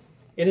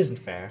 It isn't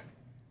fair.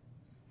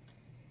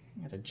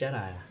 You got a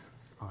Jedi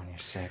on your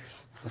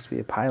 6. Supposed to be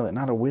a pilot,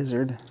 not a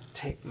wizard.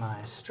 Take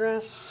my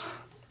stress.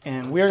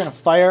 And we are going to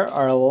fire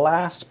our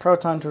last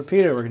proton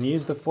torpedo. We're going to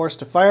use the force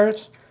to fire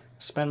it.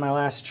 Spend my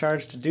last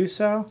charge to do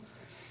so.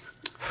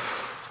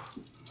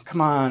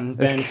 Come on,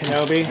 Ben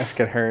Kenobi. This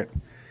could hurt.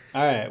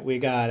 All right, we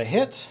got a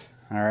hit.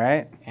 All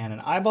right. And an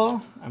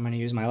eyeball. I'm going to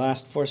use my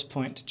last force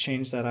point to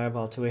change that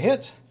eyeball to a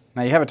hit.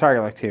 Now, you have a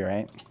target lock, too,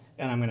 right?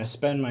 And I'm going to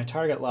spend my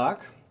target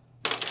lock.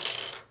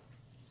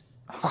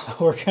 So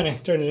we're going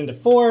to turn it into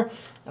 4.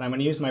 And I'm going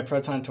to use my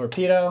proton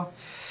torpedo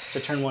to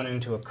turn 1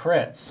 into a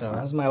crit. So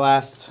that was my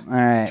last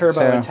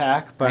turbo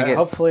attack. But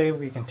hopefully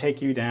we can take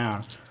you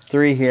down.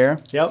 3 here.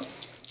 Yep.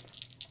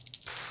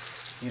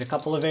 Need a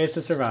couple of A's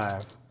to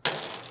survive.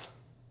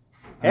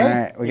 Hey, all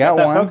right, we got got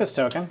that 1. focus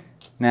token.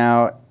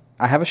 Now,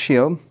 I have a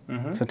shield.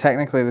 So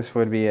technically this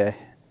would be a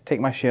take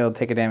my shield,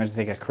 take a damage,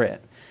 take a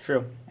crit.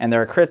 True. And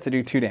there are crits that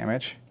do 2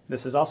 damage.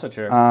 This is also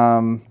true.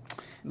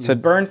 So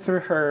burn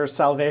through her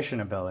salvation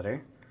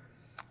ability.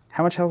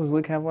 How much health does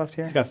Luke have left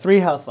here? She's got 3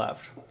 health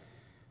left.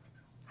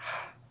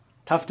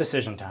 Tough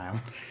decision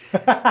time.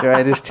 Do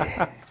I just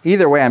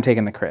either way I'm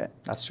taking the crit.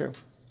 That's true.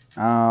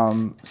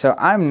 So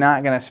I'm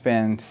not going to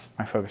spend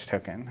my focus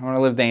token. I want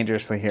to live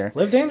dangerously here.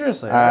 Live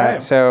dangerously. All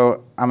right.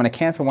 So I'm going to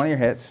cancel one of your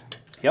hits.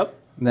 Yep.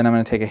 Then I'm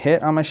going to take a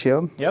hit on my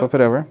shield, flip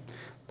it over.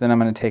 Then I'm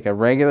going to take a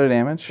regular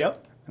damage.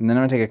 Yep. And then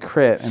I'm going to take a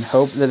crit and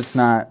hope that it's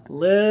not...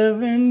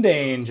 Living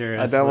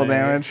dangerously. A double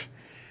damage.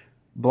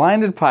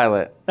 Blinded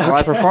Pilot. While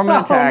I perform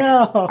an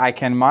attack, I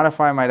can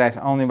modify my dice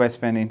only by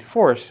spending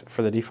Force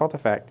for the default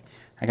effect.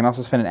 I can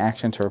also spend an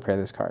action to repair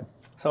this card.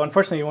 So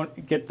unfortunately, you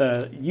won't get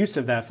the use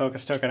of that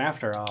focus token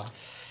after all.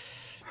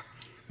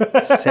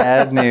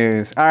 Sad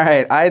news. All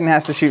right, Aiden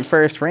has to shoot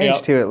first.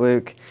 Range 2 at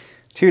Luke.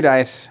 2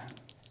 dice.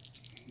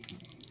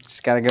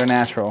 Just got to go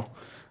natural.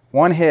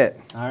 1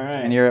 hit. All right.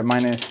 And you're at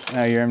minus...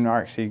 No, you're in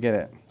arc, so you get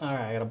it. All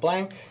right, I got a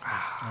blank.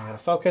 I got a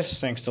focus.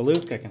 Thanks to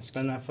Luke, I can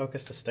spend that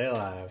focus to stay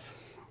alive.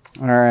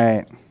 All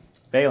right.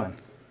 Valen.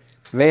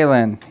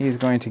 Valen, he's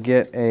going to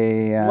get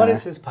a... what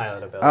is his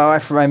pilot ability?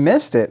 Oh, I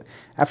missed it.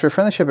 After a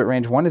friendly ship at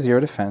range 1 to 0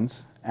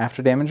 defense,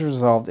 after damage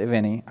resolved, if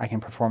any, I can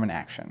perform an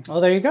action.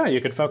 Well, there you go.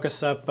 You could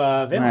focus up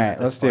Valen. All right,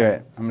 let's do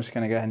it. I'm just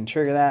going to go ahead and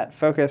trigger that.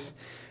 Focus.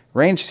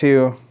 Range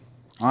 2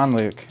 on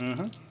Luke.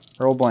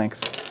 Roll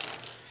blanks.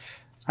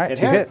 All right,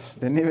 2 hits.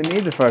 Didn't even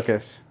need the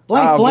focus.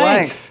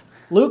 Blanks.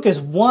 Luke is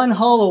 1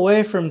 hull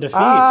away from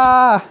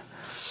defeat.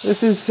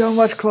 This is so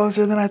much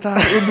closer than I thought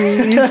it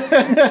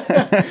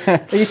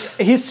would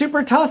be. he's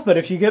super tough, but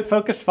if you get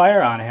focused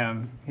fire on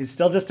him, he's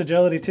still just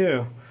agility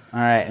 2. All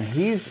right, and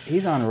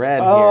he's on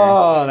red here.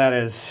 Oh, that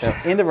is... So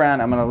end of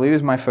round, I'm going to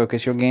lose my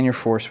focus. You'll gain your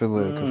force with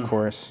Luke, of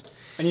course.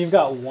 And you've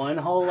got 1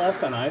 hull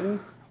left on Aiden?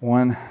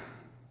 1.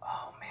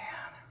 Oh, man.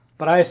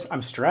 But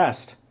I'm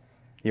stressed.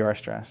 You are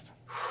stressed.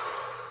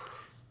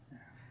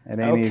 It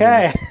ain't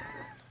easy.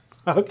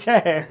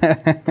 Okay.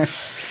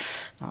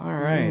 All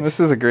right. This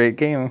is a great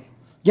game.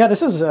 Yeah,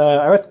 this is...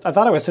 I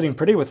thought I was sitting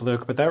pretty with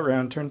Luke, but that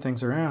round turned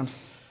things around.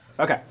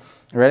 Okay.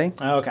 Ready?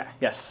 Okay.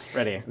 Yes,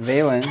 ready.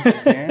 Valen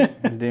here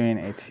is doing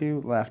a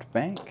 2 left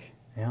bank.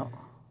 Yep.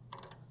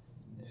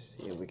 Just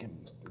see if we can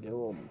get a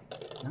little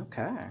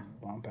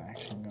bump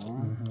action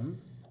going.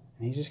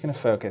 And he's just going to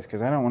focus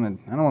because I don't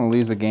want to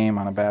lose the game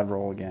on a bad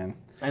roll again.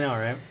 I know,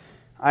 right?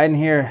 Aiden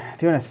here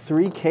doing a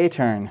 3K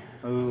turn.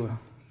 Ooh.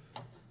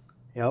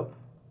 Yep.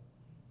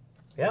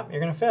 Yep,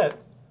 you're going to fit.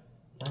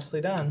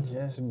 Nicely done.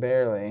 Just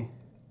barely.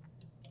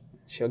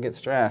 She'll get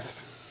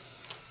stressed.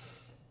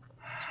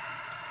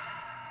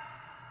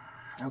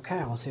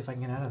 Okay, we'll see if I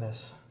can get out of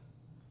this.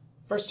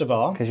 First of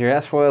all... Because your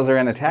S-foils are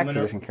in attack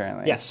position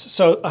currently. Yes,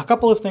 so a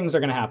couple of things are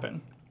going to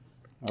happen.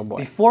 Oh boy.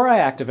 Before I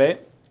activate,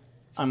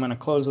 I'm going to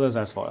close those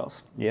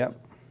S-foils. Yep.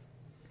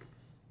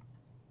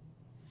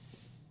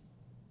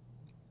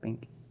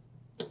 Bink.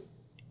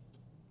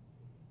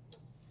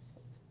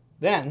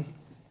 Then,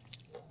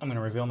 I'm going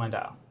to reveal my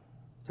dial.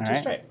 All 2 right.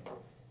 straight.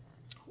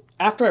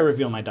 After I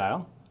reveal my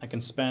dial, I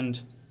can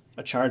spend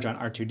a charge on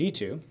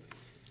R2-D2,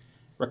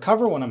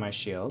 recover one of my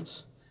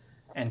shields,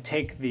 and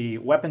take the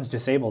weapons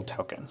disabled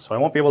token. So I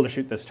won't be able to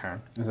shoot this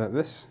turn. Is that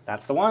this?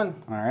 That's the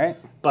one. All right.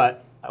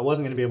 But I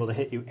wasn't going to be able to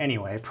hit you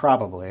anyway,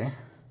 probably.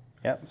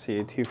 Yep, so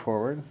you 2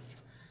 forward.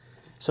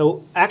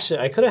 So actually,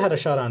 I could have had a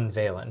shot on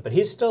Valen, but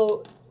he's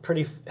still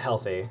pretty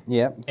healthy.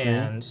 Yep.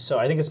 And so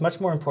I think it's much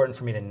more important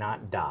for me to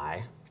not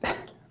die.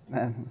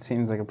 That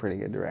seems like a pretty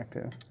good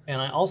directive. And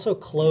I also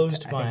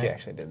closed I my... think you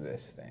actually did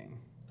this thing.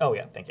 Oh,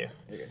 yeah, thank you.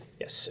 You're good.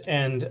 Yes,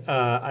 and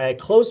I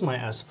closed my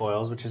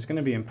S-foils, which is going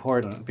to be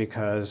important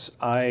because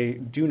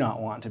I do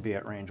not want to be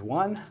at range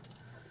 1.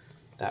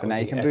 That So would now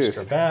you be can extra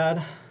boost.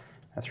 bad.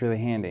 That's really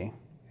handy.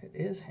 It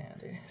is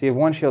handy. So you have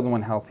 1 shield and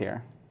 1 health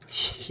here.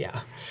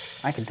 Yeah.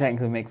 I can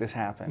technically make this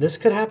happen. This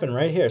could happen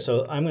right here.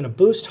 So I'm going to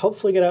boost,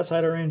 hopefully get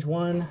outside of range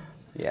 1.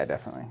 Yeah,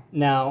 definitely.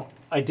 Now,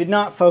 I did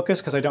not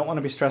focus because I don't want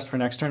to be stressed for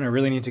next turn. I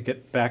really need to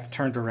get back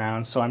turned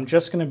around. So I'm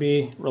just going to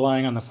be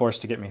relying on the force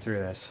to get me through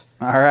this.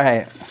 All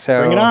right.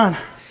 So Bring it on.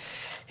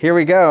 Here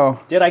we go.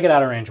 Did I get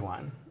out of range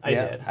 1? I Yep.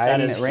 did. I'm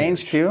That is at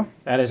range huge. 2.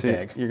 That is So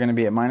big. You're going to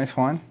be at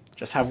 -1.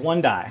 Just have 1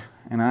 die.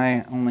 And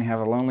I only have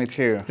a lonely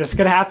 2. This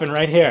could happen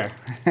right here.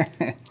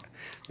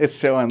 It's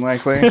so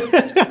unlikely. I'm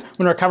going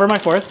to recover my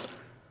force.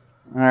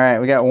 All right,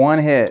 we got 1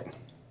 hit.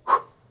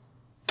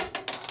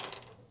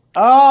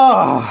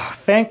 Oh,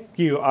 thank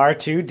you,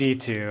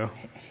 R2-D2.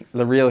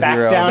 The real Back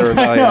hero down, of the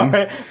rebellion. I know,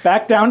 right?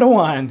 Back down to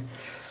 1.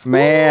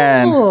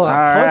 Man. Ooh, All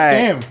close right.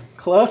 game.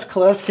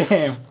 Close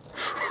game.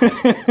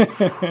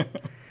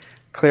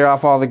 Clear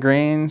off all the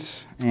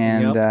greens,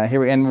 and Yep.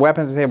 and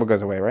weapons disabled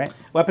goes away, right?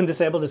 Weapon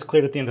disabled is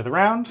cleared at the end of the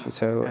round.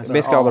 So As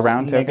basically all the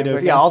round tokens. I negative,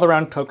 guess? yeah, all the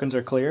round tokens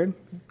are cleared,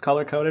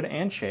 color coded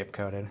and shape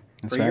coded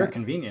That's for your right.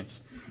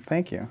 convenience.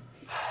 Thank you.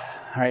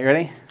 All right, you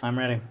ready? I'm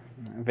ready.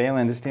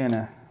 Valen just doing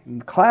a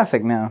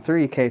classic now,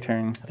 3K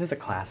turn. That is a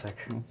classic,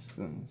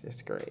 It's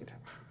just great.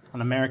 an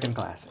American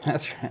classic,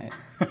 That's right.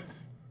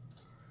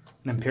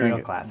 an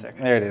imperial classic.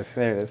 There it is.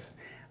 There it is.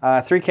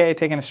 3K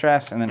taking a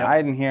stress, and then Yep.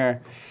 Aiden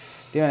here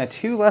doing a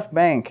 2 left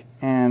bank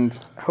and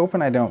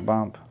hoping I don't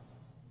bump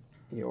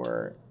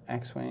your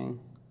X-wing.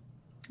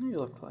 You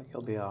look like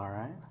you'll be all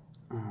right.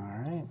 All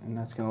right, and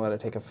that's going to let her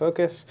take a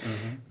focus.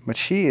 But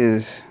she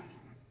is,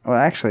 well,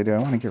 actually, do I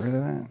want to get rid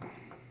of that?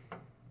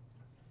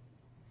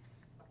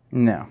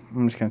 No,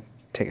 I'm just going to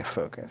take a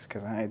focus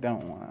because I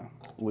don't want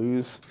to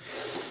lose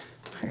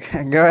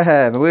Go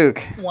ahead,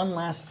 Luke. One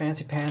last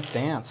fancy pants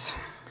dance.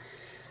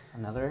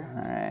 Another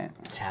All right.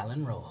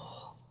 Talon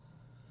roll.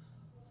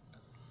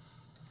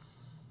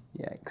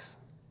 Yikes.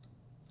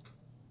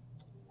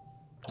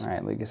 All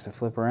right, Luke gets to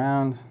flip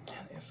around.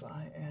 And if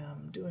I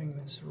am doing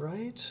this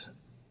right,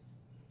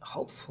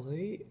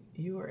 hopefully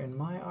you are in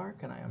my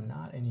arc and I am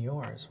not in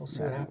yours. We'll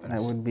see what happens.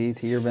 That would be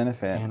to your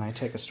benefit. And I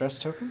take a stress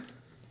token.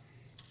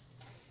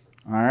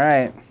 All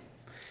right.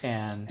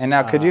 And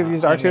now, could you have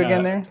used R2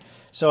 again there?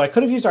 So I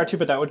could have used R2,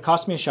 but that would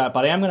cost me a shot.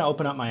 But I am going to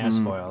open up my S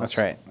foils. That's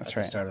right. That's at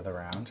right. the start of the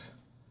round,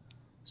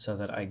 so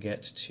that I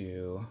get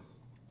to.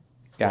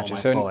 Gotcha. Roll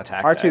my So full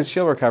attack R2's dice.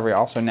 shield recovery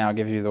also now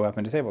gives you the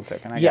weapon disabled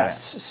token. I got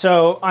Yes.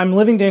 So I'm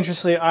living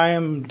dangerously. I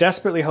am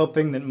desperately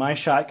hoping that my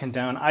shot can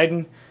down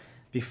Iden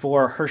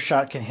before her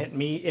shot can hit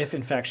me, if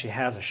in fact she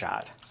has a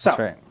shot. So, That's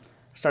right.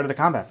 start of the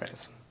combat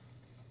phase.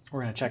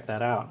 We're going to check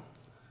that out.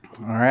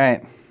 All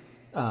right.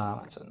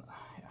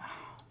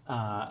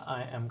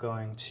 I am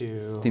going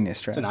to. Do you need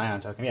stress? It's an ion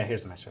token. Yeah,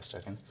 here's my stress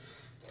token.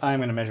 I'm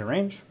going to measure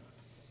range.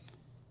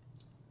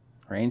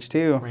 Range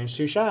 2. Range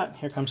 2 shot.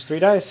 Here comes 3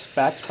 dice,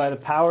 backed by the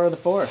power of the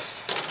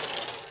force.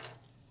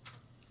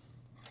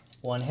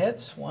 1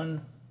 hit,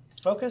 1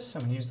 focus. I'm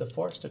going to use the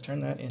force to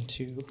turn that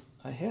into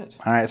a hit.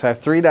 All right, so I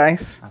have 3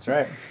 dice, That's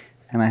right.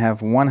 and I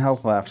have 1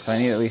 health left, so I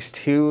need at least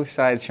 2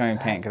 sides showing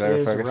paint because I have a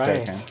is focus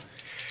right.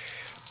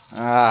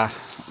 token.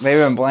 They've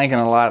been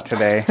blanking a lot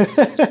today.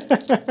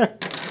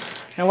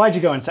 Now, why'd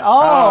you go and say?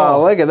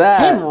 Oh, look at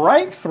that. Came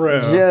right through.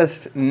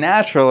 Just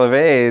natural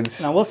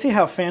evades. Now, we'll see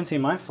how fancy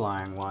my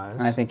flying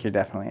was. I think you're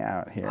definitely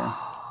out here.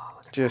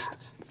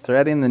 Just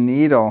threading the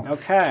needle.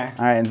 Okay.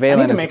 All right, and I Valen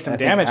need to is make some I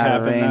think, damage out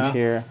of happen, range though.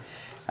 here.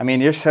 I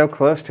mean, you're so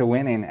close to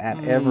winning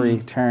at every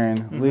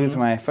turn. Lose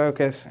my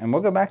focus, and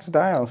we'll go back to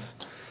dials.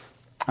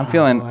 I'm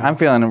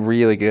feeling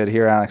really good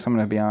here, Alex. I'm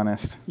going to be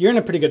honest. You're in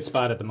a pretty good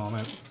spot at the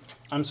moment.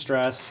 I'm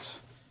stressed.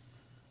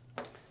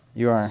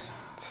 You are.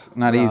 It's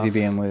not easy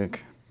being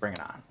Luke. Bring it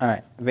on. All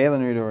right, Valen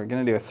Rudor, we're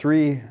going to do a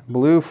 3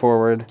 blue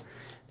forward.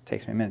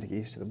 Takes me a minute to get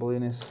used to the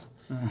blueness.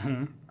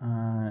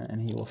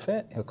 And he will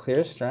fit. He'll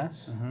clear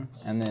stress,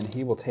 and then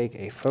he will take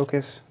a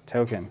focus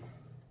token.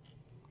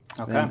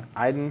 Okay. Then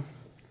Iden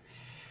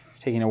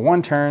is taking a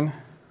 1 turn.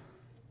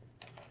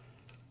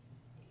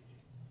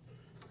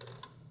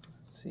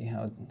 Let's see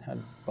how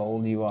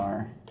bold you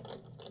are.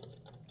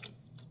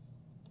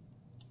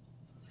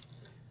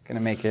 Gonna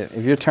make it.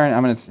 If your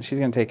turn, she's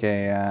gonna take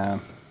a.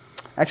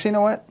 Actually, you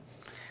know what?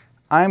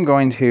 I'm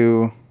going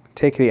to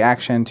take the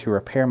action to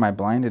repair my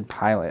blinded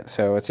pilot.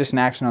 So it's just an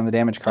action on the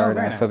damage card,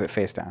 and I flip it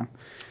face down.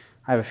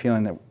 I have a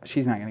feeling that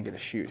she's not going to get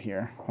a shoot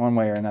here, one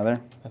way or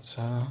another. That's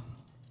a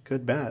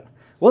good bet.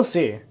 We'll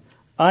see.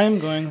 I'm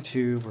going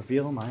to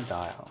reveal my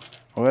dial.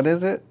 What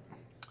is it?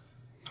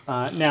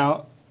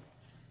 Now,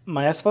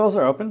 my S files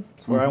are open.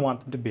 It's where I want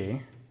them to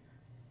be.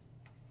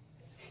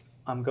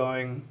 I'm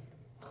going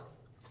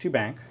to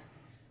bank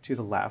to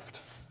the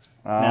left.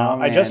 Now,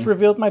 I just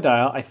revealed my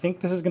dial. I think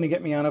this is going to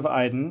get me out of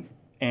Iden,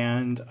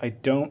 and I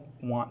don't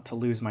want to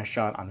lose my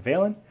shot on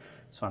Valen,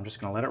 so I'm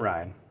just going to let it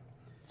ride.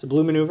 It's a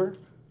blue maneuver.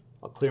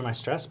 I'll clear my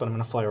stress, but I'm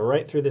going to fly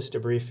right through this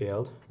debris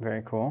field.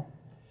 Very cool.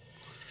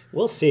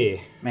 We'll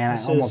see. Man,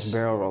 I almost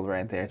barrel rolled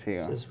right there, too.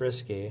 This is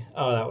risky.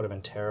 Oh, that would have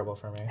been terrible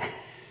for me.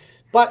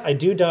 But I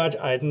do dodge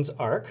Iden's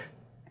arc.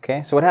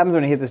 Okay, so what happens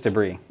when you hit this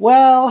debris?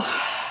 Well,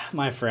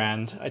 my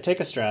friend, I take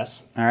a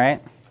stress, All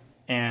right.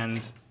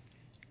 and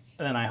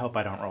then I hope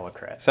I don't roll a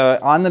crit. So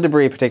on the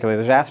debris particularly,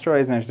 there's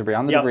asteroids and there's debris.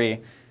 On the debris,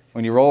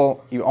 when you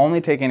roll, you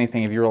only take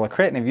anything if you roll a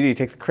crit, and if you do, you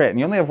take the crit. And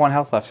you only have 1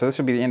 health left, so this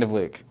would be the end of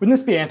Luke. Wouldn't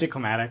this be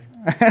anticlimactic?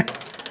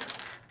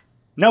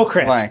 No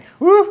crit. Like,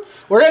 woo!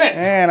 We're in it.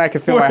 And I can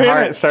feel We're my in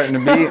heart it. starting to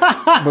beat.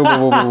 Boom, boom,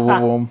 boom, boom,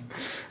 boom, boom.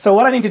 So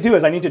what I need to do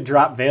is I need to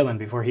drop Valen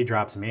before he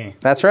drops me.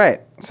 That's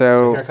right.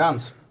 So Here it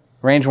comes.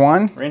 range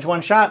 1. Range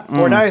 1 shot,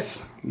 4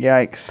 dice.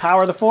 Yikes.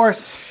 Power of the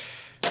force.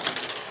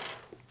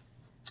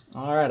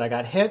 All right, I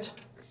got hit,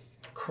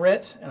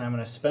 crit, and I'm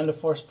going to spend a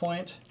force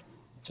point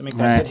to make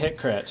that hit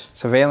crit.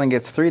 So Valen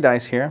gets 3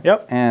 dice here.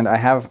 Yep. And I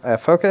have a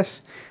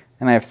focus,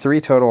 and I have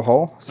 3 total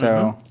hull.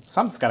 So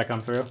Something's got to come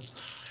through.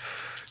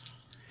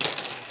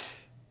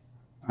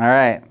 all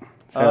right.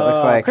 So it looks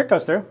like Crit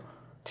goes through.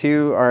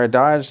 2 are a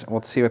dodge.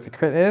 We'll see what the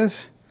crit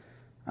is.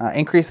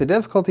 Increase the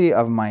difficulty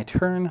of my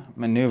turn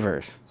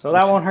maneuvers. So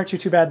that won't hurt you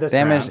too bad this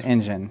Damaged round.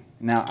 engine.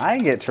 Now I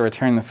get to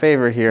return the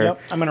favor here.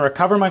 Yep. I'm going to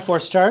recover my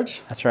force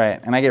charge. That's right.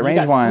 And I get range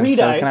got 1. 3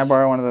 So dice. can I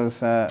borrow one of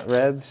those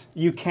reds?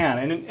 You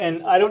can,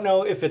 and I don't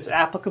know if it's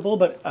applicable,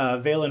 but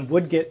Valen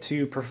would get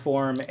to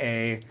perform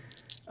a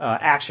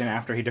action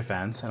after he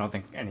defends. I don't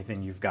think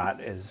anything you've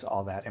got is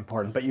all that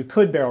important, but you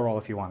could barrel roll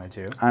if you wanted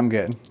to. I'm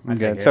good. I'm good.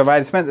 figured. So if I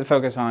had spent the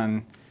focus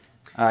on,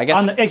 I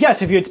guess,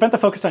 Yes, if you had spent the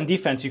focus on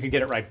defense, you could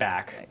get it right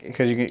back.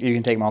 because you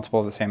can take multiple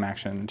of the same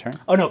action in turn.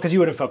 Oh no, because you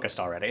would have focused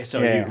already,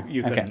 so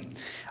you couldn't,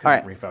 All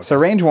right. refocus. So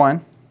range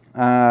 1.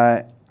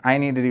 I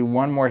need to do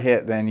 1 more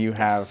hit than you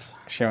have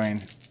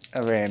showing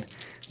evade.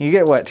 You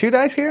get what? 2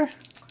 dice here?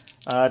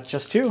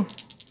 Just 2.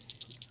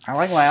 I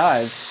like my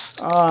odds.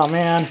 Oh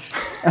man.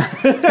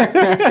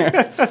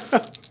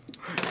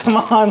 Come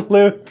on,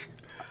 Luke.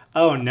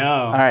 Oh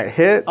no. All right,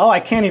 hit. Oh, I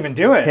can't even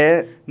do it.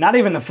 Hit. Not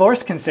even the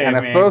force can save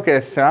And me. a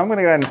focus. So I'm going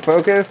to go ahead and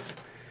focus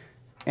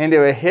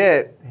into a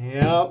hit.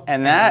 Yep.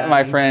 And that,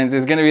 my friends,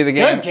 is going to be the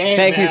game. Good game,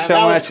 Thank man. you so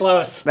That much. was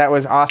close. That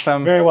was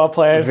awesome. Very well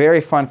played.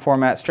 Very fun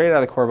format, straight out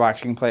of the core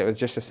box. You can play it with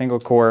just a single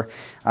core.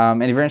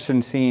 And if you're interested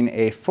in seeing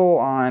a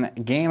full-on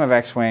game of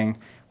X-Wing,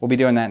 we'll be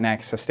doing that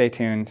next. So stay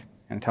tuned.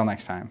 Until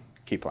next time,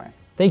 keep playing.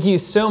 Thank you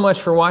so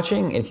much for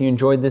watching. If you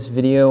enjoyed this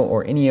video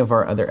or any of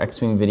our other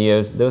X-Wing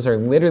videos, those are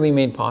literally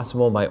made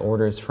possible by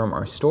orders from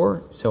our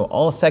store. So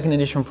all 2nd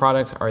edition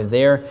products are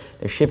there.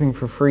 They're shipping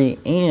for free,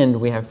 and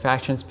we have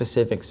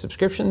faction-specific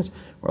subscriptions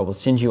where we'll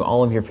send you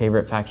all of your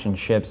favorite faction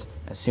ships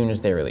as soon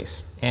as they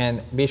release.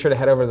 And be sure to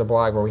head over to the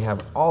blog where we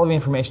have all of the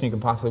information you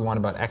can possibly want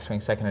about X-Wing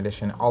 2nd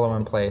edition all in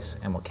one place,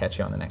 and we'll catch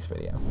you on the next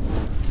video.